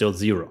going to be still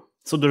 0.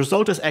 So the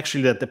result is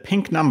actually that the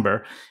pink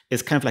number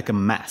is kind of like a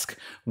mask.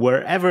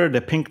 Wherever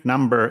the pink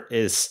number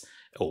is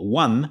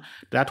 1,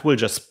 that will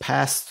just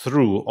pass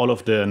through all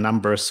of the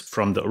numbers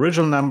from the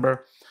original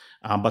number.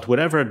 But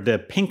whatever the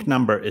pink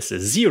number is a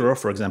 0,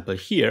 for example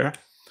here,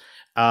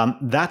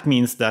 that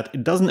means that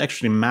it doesn't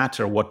actually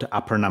matter what the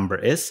upper number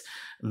is.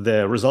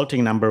 The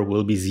resulting number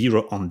will be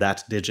 0 on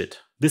that digit.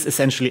 This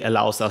essentially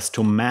allows us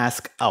to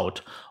mask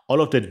out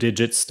all of the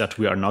digits that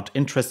we are not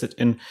interested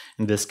in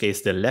this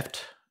case, the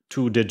left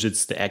 2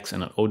 digits, the X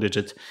and an O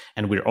digit,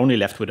 and we're only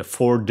left with the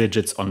 4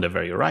 digits on the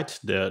very right,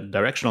 the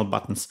directional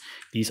buttons.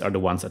 These are the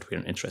ones that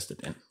we're interested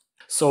in.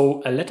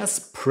 So let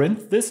us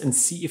print this and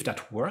see if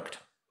that worked.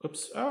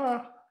 Oops.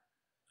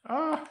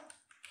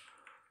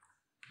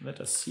 Let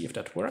us see if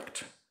that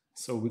worked.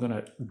 So we're going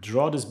to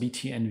draw this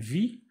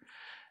BTNV.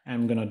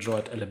 I'm going to draw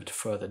it a little bit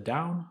further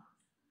down.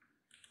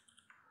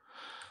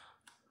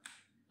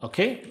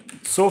 Okay,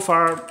 so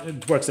far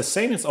it works the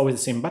same. It's always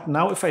the same button.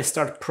 Now if I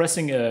start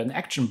pressing an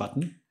action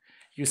button,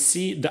 you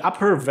see the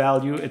upper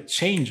value, it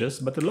changes,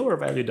 but the lower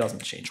value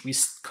doesn't change. We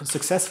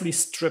successfully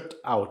stripped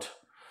out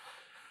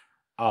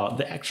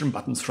the action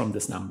buttons from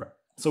this number.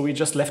 So we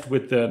just left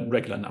with the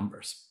regular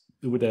numbers,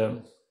 with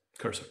the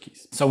cursor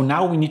keys. So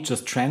now we need to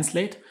just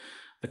translate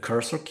the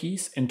cursor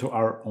keys into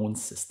our own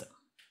system.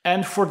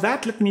 And for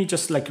that, let me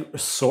just like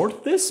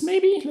sort this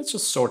maybe. Let's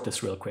just sort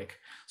this real quick.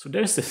 So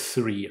there's the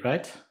 3,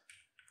 right?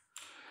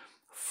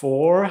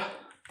 4,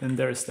 then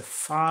there's the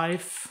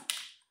 5,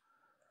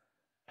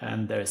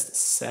 and there's the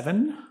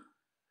 7.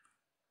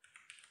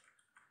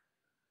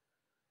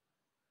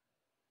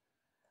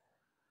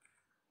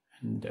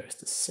 And there's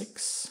the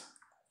 6,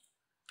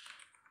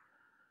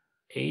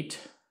 8,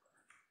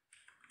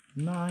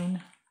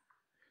 9,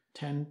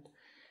 10,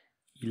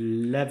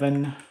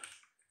 11,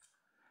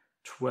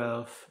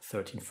 12,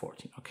 13,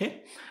 14.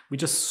 Okay, we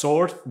just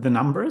sort the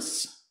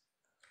numbers.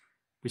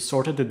 We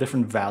sorted the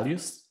different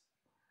values.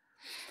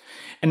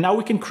 And now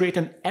we can create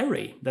an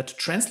array that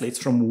translates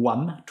from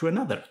one to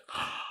another.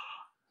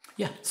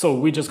 Yeah, so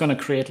we're just going to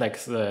create like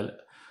the,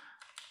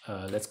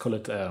 let's call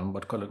it,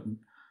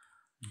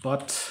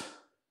 but,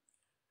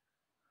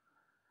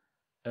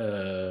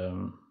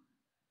 no,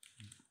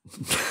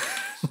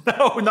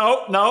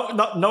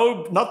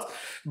 not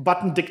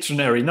button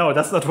dictionary. No,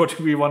 that's not what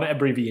we want to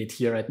abbreviate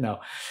here right now.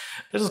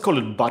 Let's just call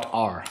it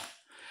but-r.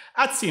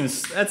 That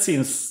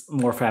seems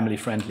more family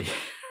friendly.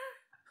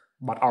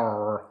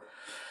 But-r.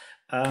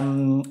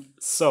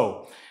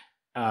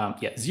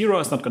 Yeah, 0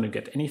 is not going to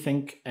get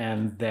anything,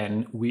 and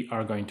then we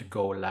are going to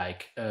go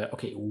like,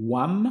 okay,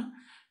 1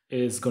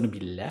 is going to be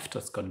left,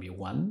 that's going to be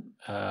 1.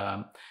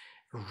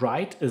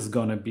 Right is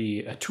going to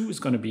be, 2 is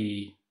going to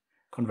be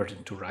converted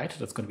into right,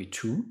 that's going to be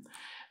 2.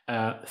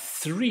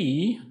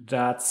 3,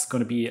 that's going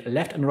to be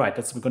left and right,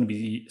 that's going to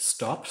be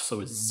stop,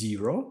 so it's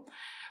 0.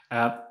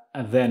 And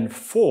then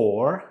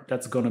 4,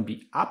 that's going to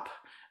be up.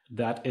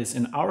 That is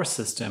in our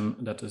system,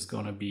 that is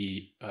going to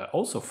be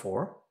also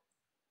 4.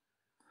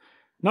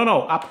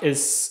 No, up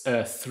is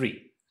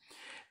 3.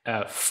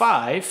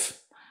 5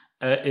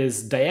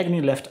 is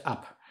diagonally left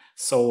up.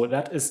 So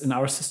that is in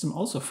our system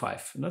also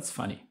 5. And that's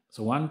funny.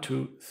 So 1,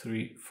 2,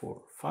 3,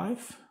 4,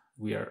 5.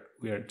 We are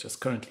just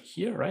currently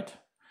here, right?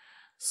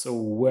 So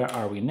where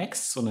are we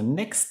next? So the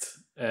next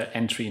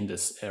entry in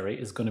this array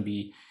is going to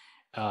be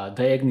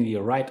diagonally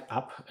right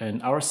up.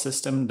 In our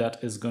system,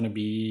 that is going to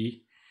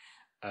be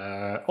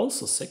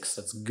also 6,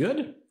 that's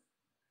good.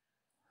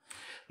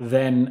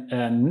 Then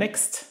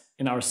next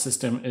in our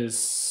system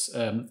is,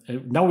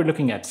 now we're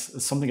looking at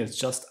something that's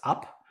just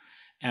up,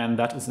 and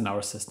that is in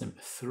our system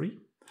 3.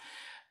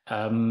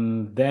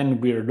 Then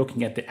we're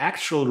looking at the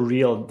actual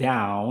real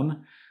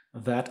down,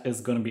 that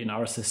is going to be in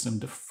our system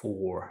the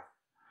 4.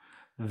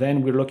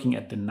 Then we're looking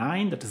at the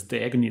 9, that is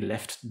diagonally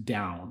left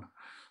down.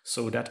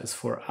 So that is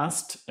for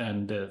us,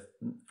 and the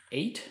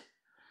 8.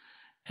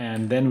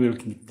 And then we're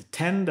looking at the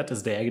 10, that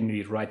is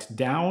diagonally right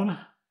down.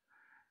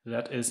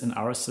 That is in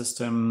our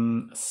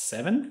system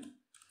 7.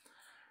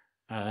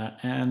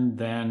 And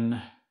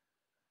then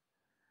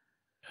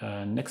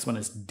next one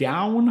is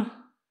down,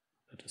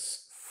 that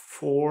is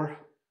 4.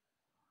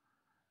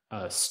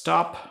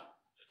 Stop,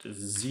 that is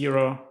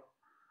 0.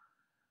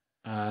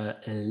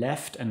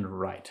 Left and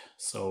right,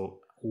 so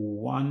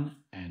 1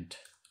 and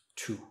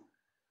 2.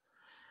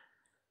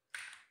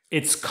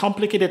 It's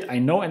complicated, I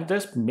know, and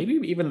there's maybe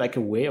even like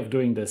a way of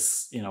doing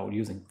this, you know,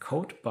 using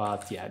code,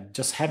 but yeah,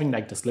 just having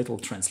like this little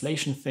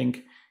translation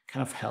thing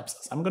kind of helps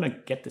us. I'm gonna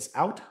get this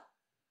out.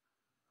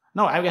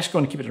 No, I'm actually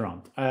going to keep it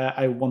around.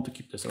 I want to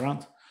keep this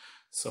around,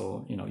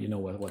 so you know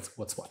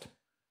what's what.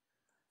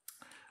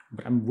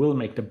 But I will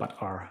make the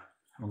but-r.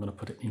 I'm gonna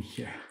put it in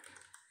here.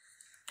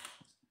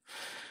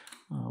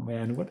 Oh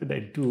man, what did I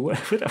do?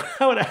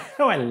 How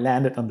I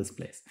landed on this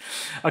place?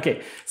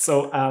 Okay,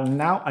 so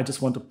now I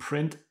just want to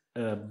print.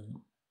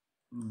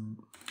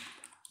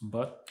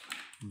 But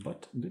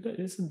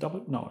is it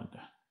double? No,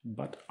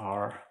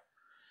 but-r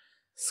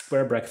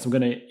square brackets. I'm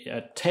gonna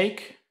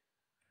take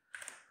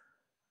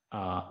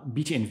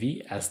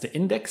btnv as the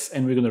index,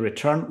 and we're going to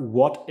return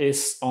what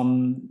is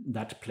on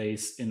that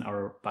place in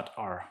our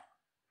but_r.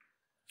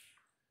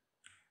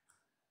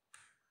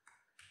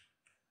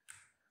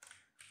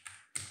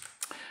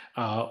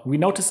 We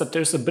notice that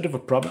there's a bit of a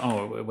problem.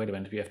 Oh, wait a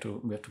minute. We have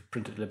to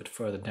print it a little bit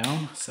further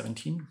down.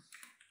 17.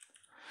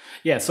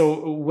 Yeah.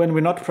 So when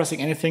we're not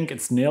pressing anything,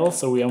 it's nil.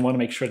 So we want to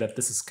make sure that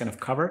this is kind of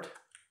covered.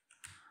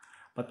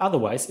 But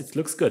otherwise, it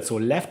looks good. So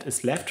left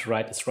is left,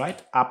 right is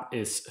right, up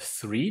is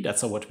 3.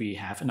 That's what we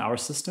have in our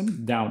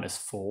system. Down is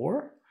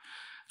 4.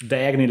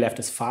 Diagonally left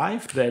is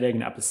 5.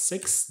 Diagonally up is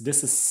 6.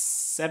 This is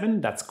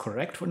 7. That's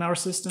correct in our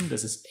system.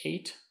 This is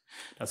 8.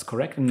 That's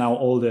correct. And now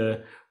all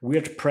the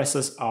weird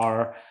presses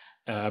are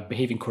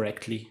behaving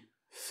correctly.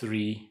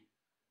 3.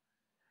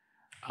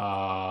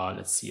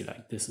 Let's see,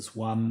 like this is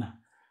 1.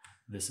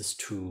 This is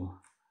 2.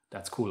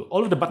 That's cool.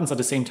 All of the buttons at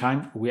the same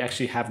time, we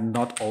actually have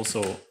not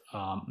also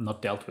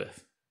not dealt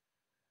with.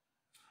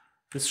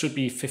 This should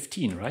be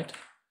 15, right?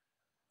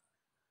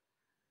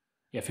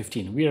 Yeah,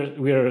 15.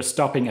 We're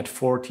stopping at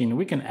 14.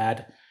 We can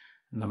add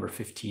number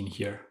 15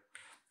 here.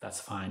 That's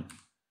fine.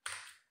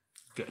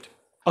 Good.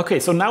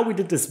 Okay, so now we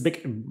did this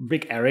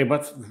big array,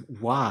 but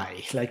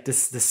why? Like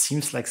this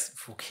seems like,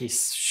 okay,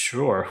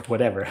 sure,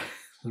 whatever.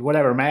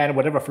 Whatever, man,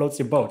 whatever floats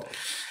your boat.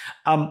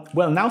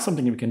 Well, now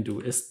something we can do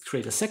is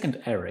create a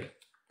second array.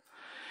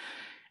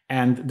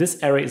 And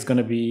this array is going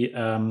to be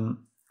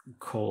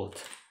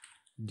called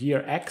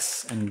dir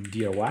x and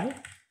dir y.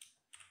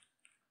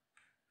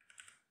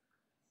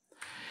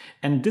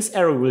 And this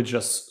array will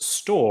just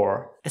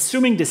store,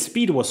 assuming the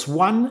speed was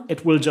 1,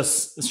 it will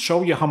just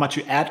show you how much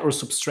you add or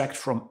subtract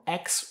from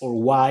x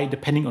or y,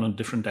 depending on the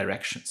different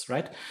directions,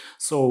 right?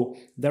 So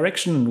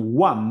direction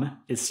 1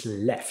 is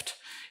left.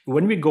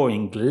 When we're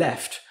going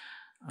left,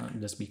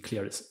 let's be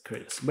clear this.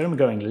 When we're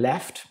going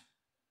left,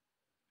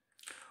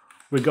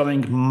 we're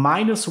going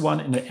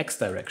 -1 in the x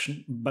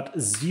direction, but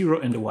 0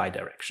 in the y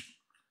direction.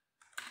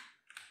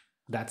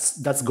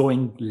 That's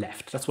going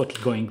left. That's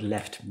what going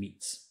left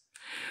means.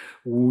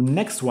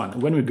 Next one,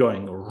 when we're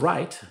going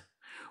right,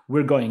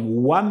 we're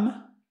going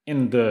 1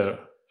 in the,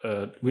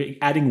 we're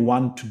adding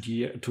 1 to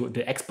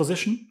the x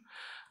position,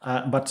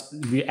 but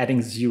we're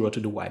adding 0 to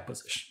the y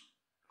position.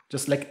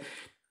 Just like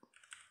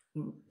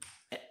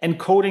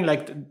encoding,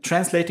 like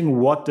translating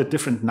what the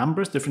different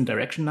numbers, different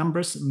direction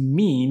numbers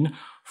mean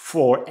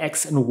for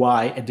x and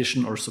y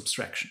addition or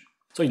subtraction.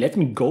 So let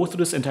me go through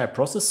this entire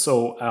process.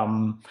 So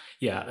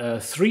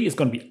 3 is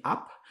going to be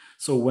up.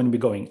 So when we're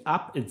going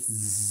up, it's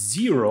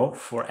 0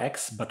 for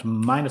x, but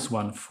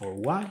 -1 for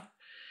y.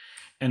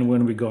 And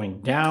when we're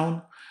going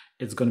down,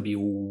 it's going to be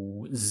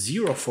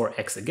 0 for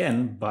x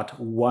again, but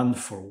 1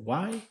 for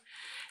y.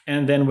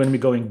 And then when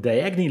we're going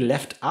diagonally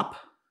left up,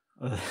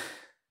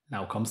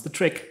 now comes the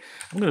trick.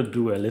 I'm going to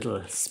do a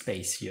little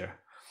space here.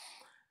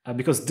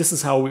 Because this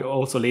is how we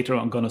also later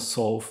on going to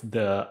solve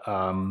the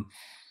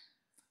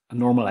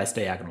normalized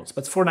diagonals.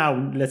 But for now,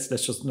 let's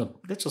just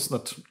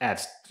not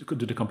add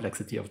to the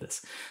complexity of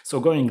this. So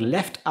going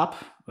left up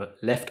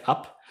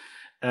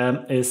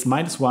is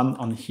 -1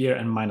 on here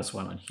and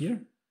 -1 on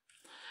here.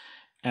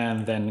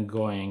 And then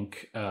going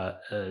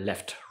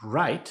up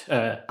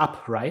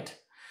right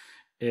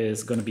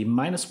is going to be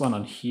 -1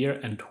 on here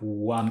and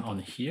 1 on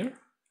here.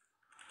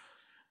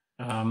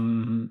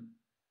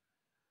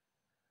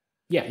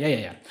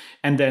 Yeah.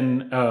 And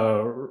then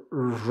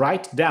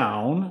right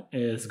down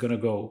is going to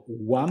go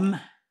 1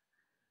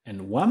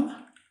 and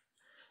 1.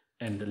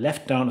 And the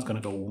left down is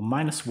going to go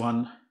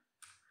 -1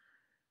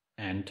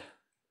 and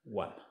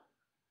 1.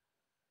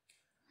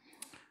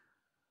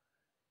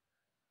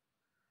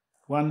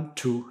 1,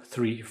 2,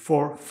 3,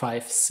 4,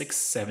 5, 6,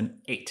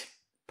 7, 8.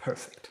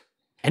 Perfect.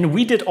 And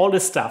we did all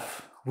this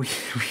stuff. We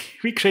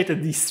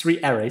created these 3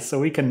 arrays, so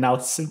we can now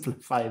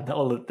simplify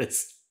all of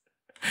this.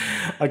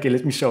 Okay,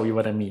 let me show you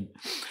what I mean.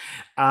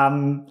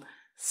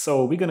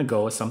 So we're gonna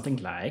go something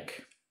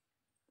like,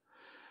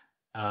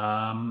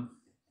 we're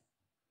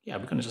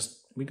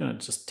gonna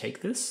just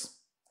take this.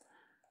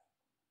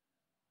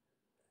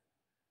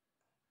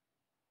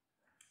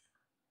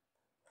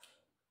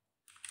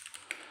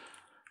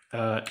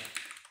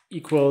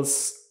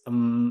 Equals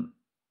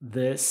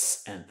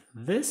this and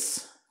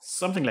this,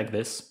 something like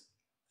this.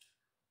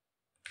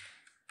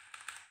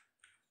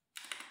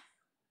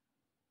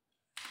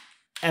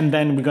 And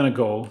then we're gonna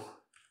go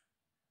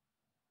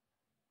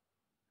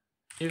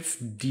if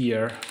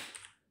dir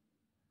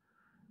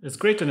is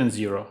greater than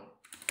 0,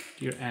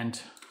 dir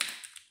and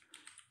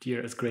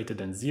dir is greater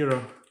than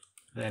 0,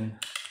 then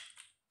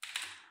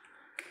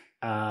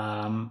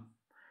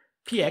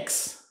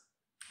px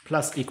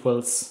plus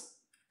equals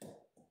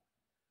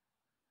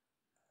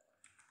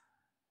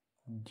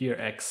dir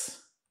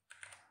x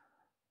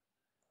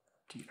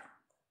dir.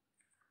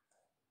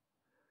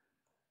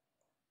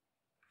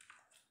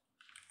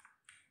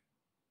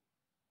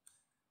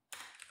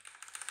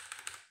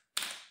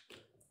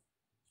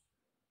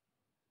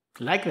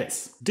 Like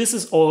this. This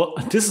is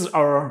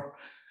our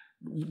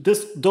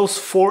those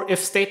 4 if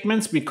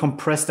statements, we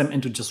compress them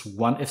into just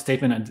one if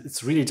statement, and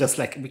it's really just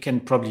like we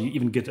can probably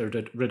even get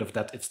rid of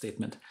that if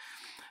statement.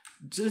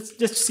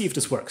 Just see if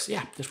this works.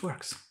 Yeah, this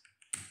works.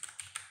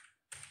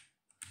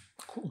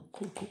 Cool.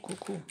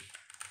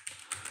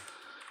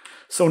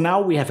 So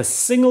now we have a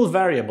single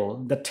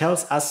variable that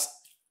tells us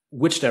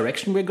which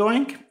direction we're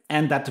going,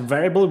 and that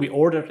variable we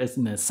ordered it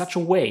in such a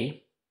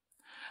way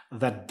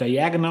that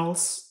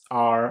diagonals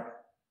are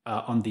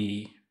on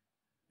the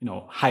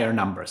higher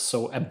numbers.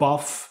 So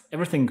above,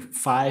 everything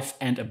 5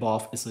 and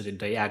above is a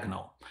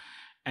diagonal.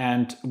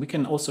 And we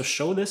can also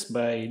show this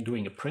by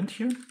doing a print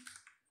here.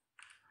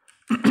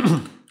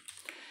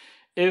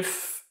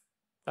 If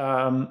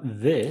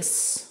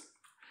this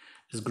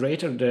is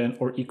greater than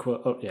or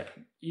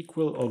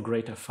equal or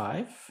greater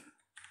 5,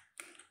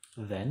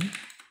 then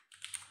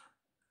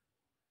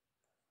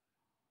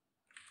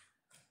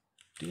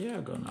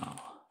diagonal.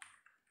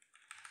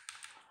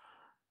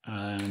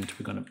 And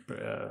we're going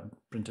to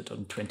print it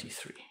on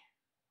 23.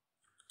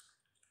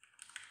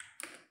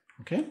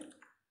 Okay.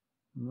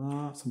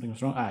 No, something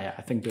was wrong. Yeah,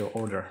 I think the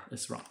order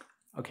is wrong.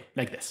 Okay,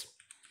 like this.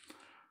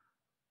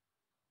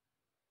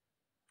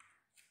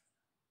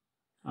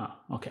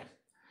 Okay.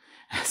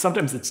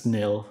 Sometimes it's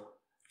nil.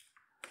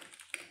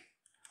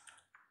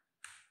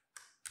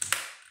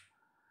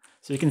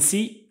 So you can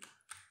see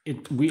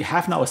we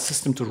have now a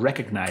system to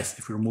recognize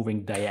if we're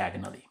moving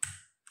diagonally.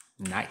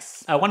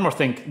 Nice. One more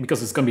thing,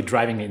 because it's going to be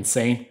driving me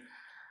insane.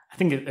 I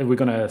think we're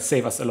going to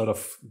save us a lot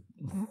of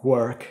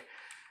work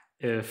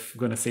if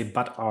we're going to say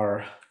but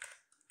r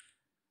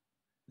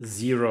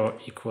 0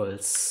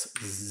 equals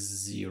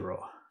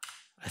 0.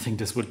 I think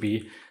this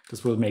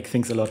will make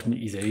things a lot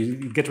easier.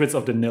 You get rid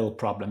of the nil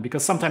problem,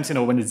 because sometimes,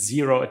 when it's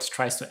 0, it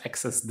tries to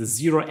access the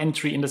 0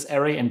 entry in this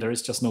array, and there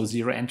is just no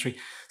 0 entry.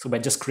 So by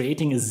just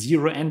creating a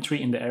 0 entry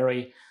in the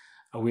array,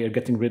 we are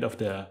getting rid of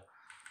the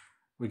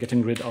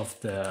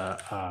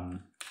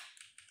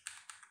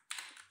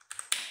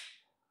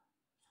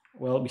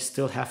well, we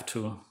still have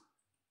to,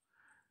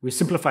 we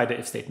simplify the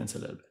if statements a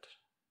little bit.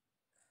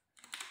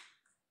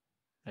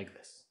 Like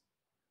this.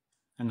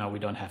 And now we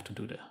don't have to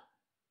do the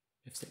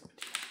if statement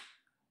here.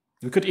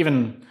 We could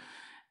even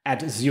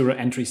add 0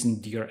 entries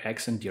in dir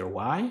x and dir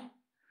y,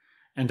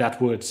 and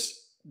that would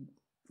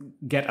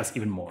get us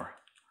even more.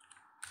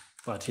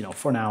 But,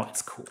 for now,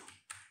 it's cool.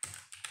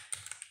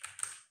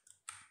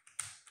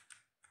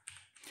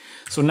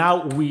 So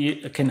now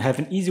we can have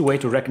an easy way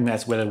to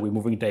recognize whether we're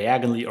moving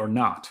diagonally or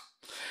not.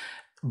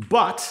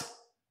 But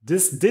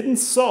this didn't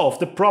solve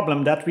the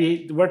problem that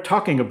we were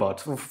talking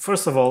about.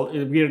 First of all,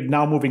 we're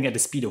now moving at the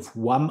speed of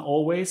 1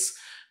 always,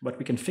 but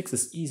we can fix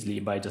this easily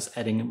by just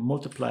adding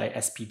multiply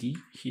SPD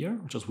here,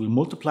 which is we're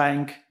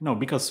multiplying,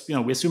 because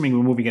we're assuming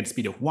we're moving at the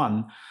speed of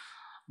 1.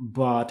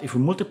 But if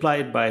we multiply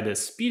it by the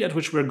speed at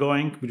which we're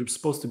going, we're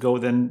supposed to go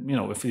then,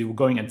 if we were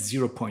going at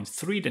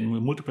 0.3, then we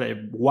multiply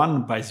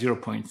 1 by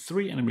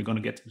 0.3, and then we're going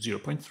to get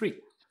 0.3.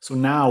 So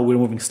now we're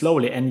moving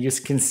slowly, and you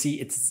can see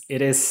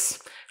it is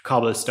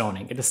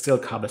cobblestoning. It is still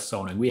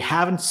cobblestoning. We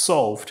haven't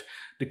solved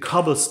the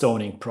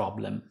cobblestoning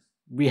problem.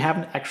 We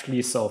haven't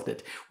actually solved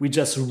it. We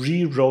just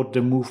rewrote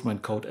the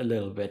movement code a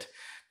little bit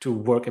to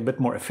work a bit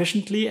more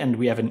efficiently, and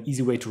we have an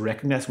easy way to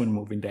recognize when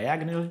moving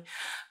diagonally,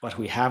 but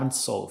we haven't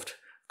solved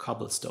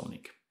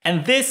cobblestoning.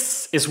 And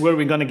this is where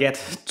we're gonna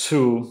get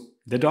to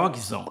the Doggie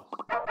Zone.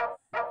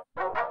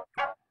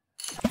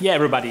 Yeah,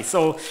 everybody.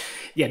 So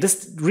yeah,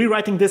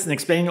 rewriting this and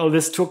explaining all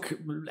this took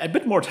a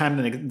bit more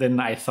time than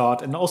I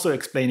thought, and also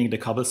explaining the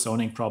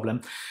cobblestoning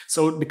problem.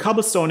 So the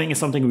cobblestoning is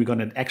something we're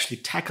gonna actually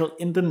tackle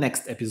in the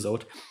next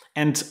episode.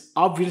 And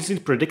obviously,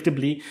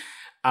 predictably,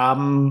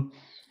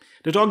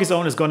 the Doggie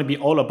Zone is going to be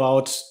all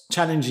about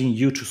challenging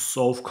you to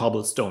solve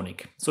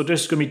cobblestoning. So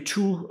there's going to be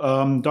 2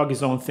 Doggie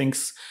Zone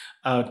things,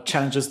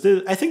 challenges.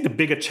 I think the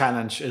bigger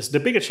challenge is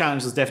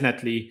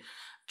definitely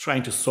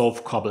trying to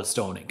solve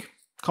cobblestoning.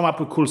 Come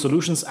up with cool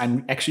solutions.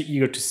 I'm actually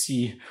eager to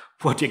see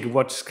what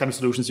kind of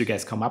solutions you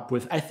guys come up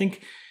with. I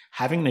think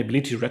having an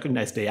ability to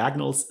recognize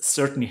diagonals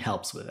certainly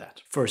helps with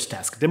that. First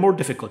task, the more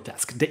difficult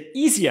task. The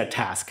easier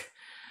task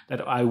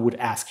that I would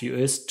ask you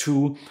is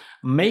to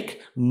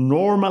make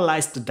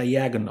normalized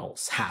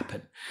diagonals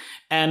happen.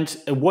 And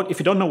if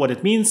you don't know what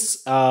it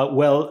means,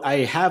 well,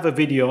 I have a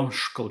video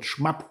called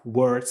Shmup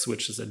Words,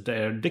 which is a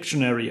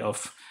dictionary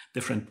of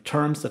different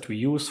terms that we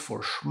use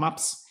for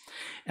shmups.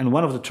 And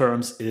one of the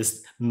terms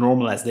is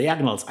normalized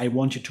diagonals. I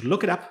want you to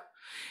look it up,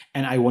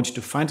 and I want you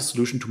to find a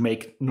solution to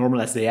make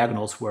normalized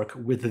diagonals work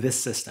with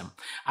this system.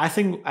 I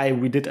think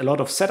we did a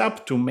lot of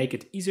setup to make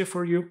it easier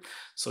for you,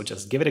 so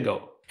just give it a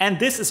go. And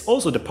this is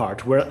also the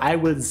part where I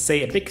will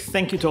say a big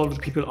thank you to all the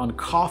people on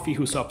Ko-fi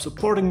who stopped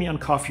supporting me on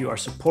Ko-fi, who are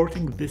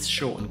supporting this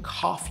show on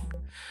Ko-fi.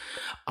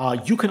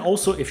 You can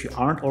also, if you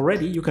aren't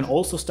already, you can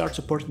also start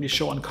supporting the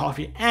show on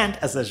Ko-fi. And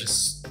as a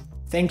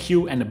thank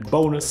you, and a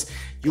bonus,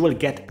 you will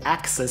get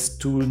access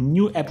to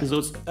new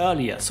episodes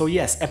earlier. So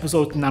yes,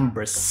 episode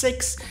number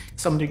 6,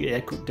 something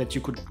that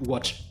you could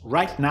watch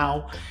right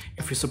now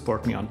if you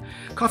support me on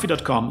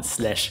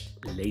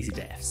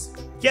coffee.com/lazydevs.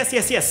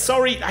 Yes,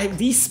 sorry,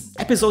 these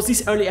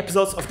early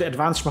episodes of the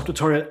Advanced Shmup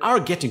tutorial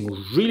are getting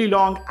really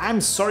long. I'm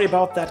sorry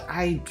about that.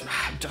 I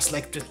just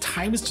like, the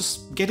time is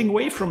just getting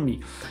away from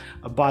me.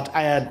 But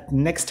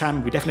next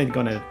time we're definitely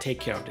gonna take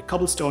care of the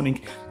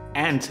cobblestoning,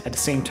 and at the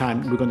same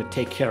time we're gonna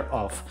take care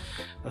of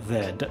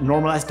the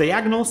normalized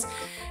diagonals,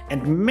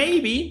 and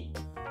maybe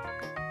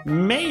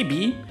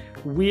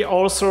we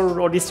also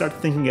already start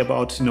thinking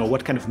about,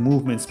 what kind of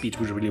movement speed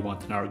we really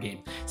want in our game.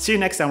 See you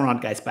next time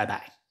around, guys. Bye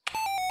bye.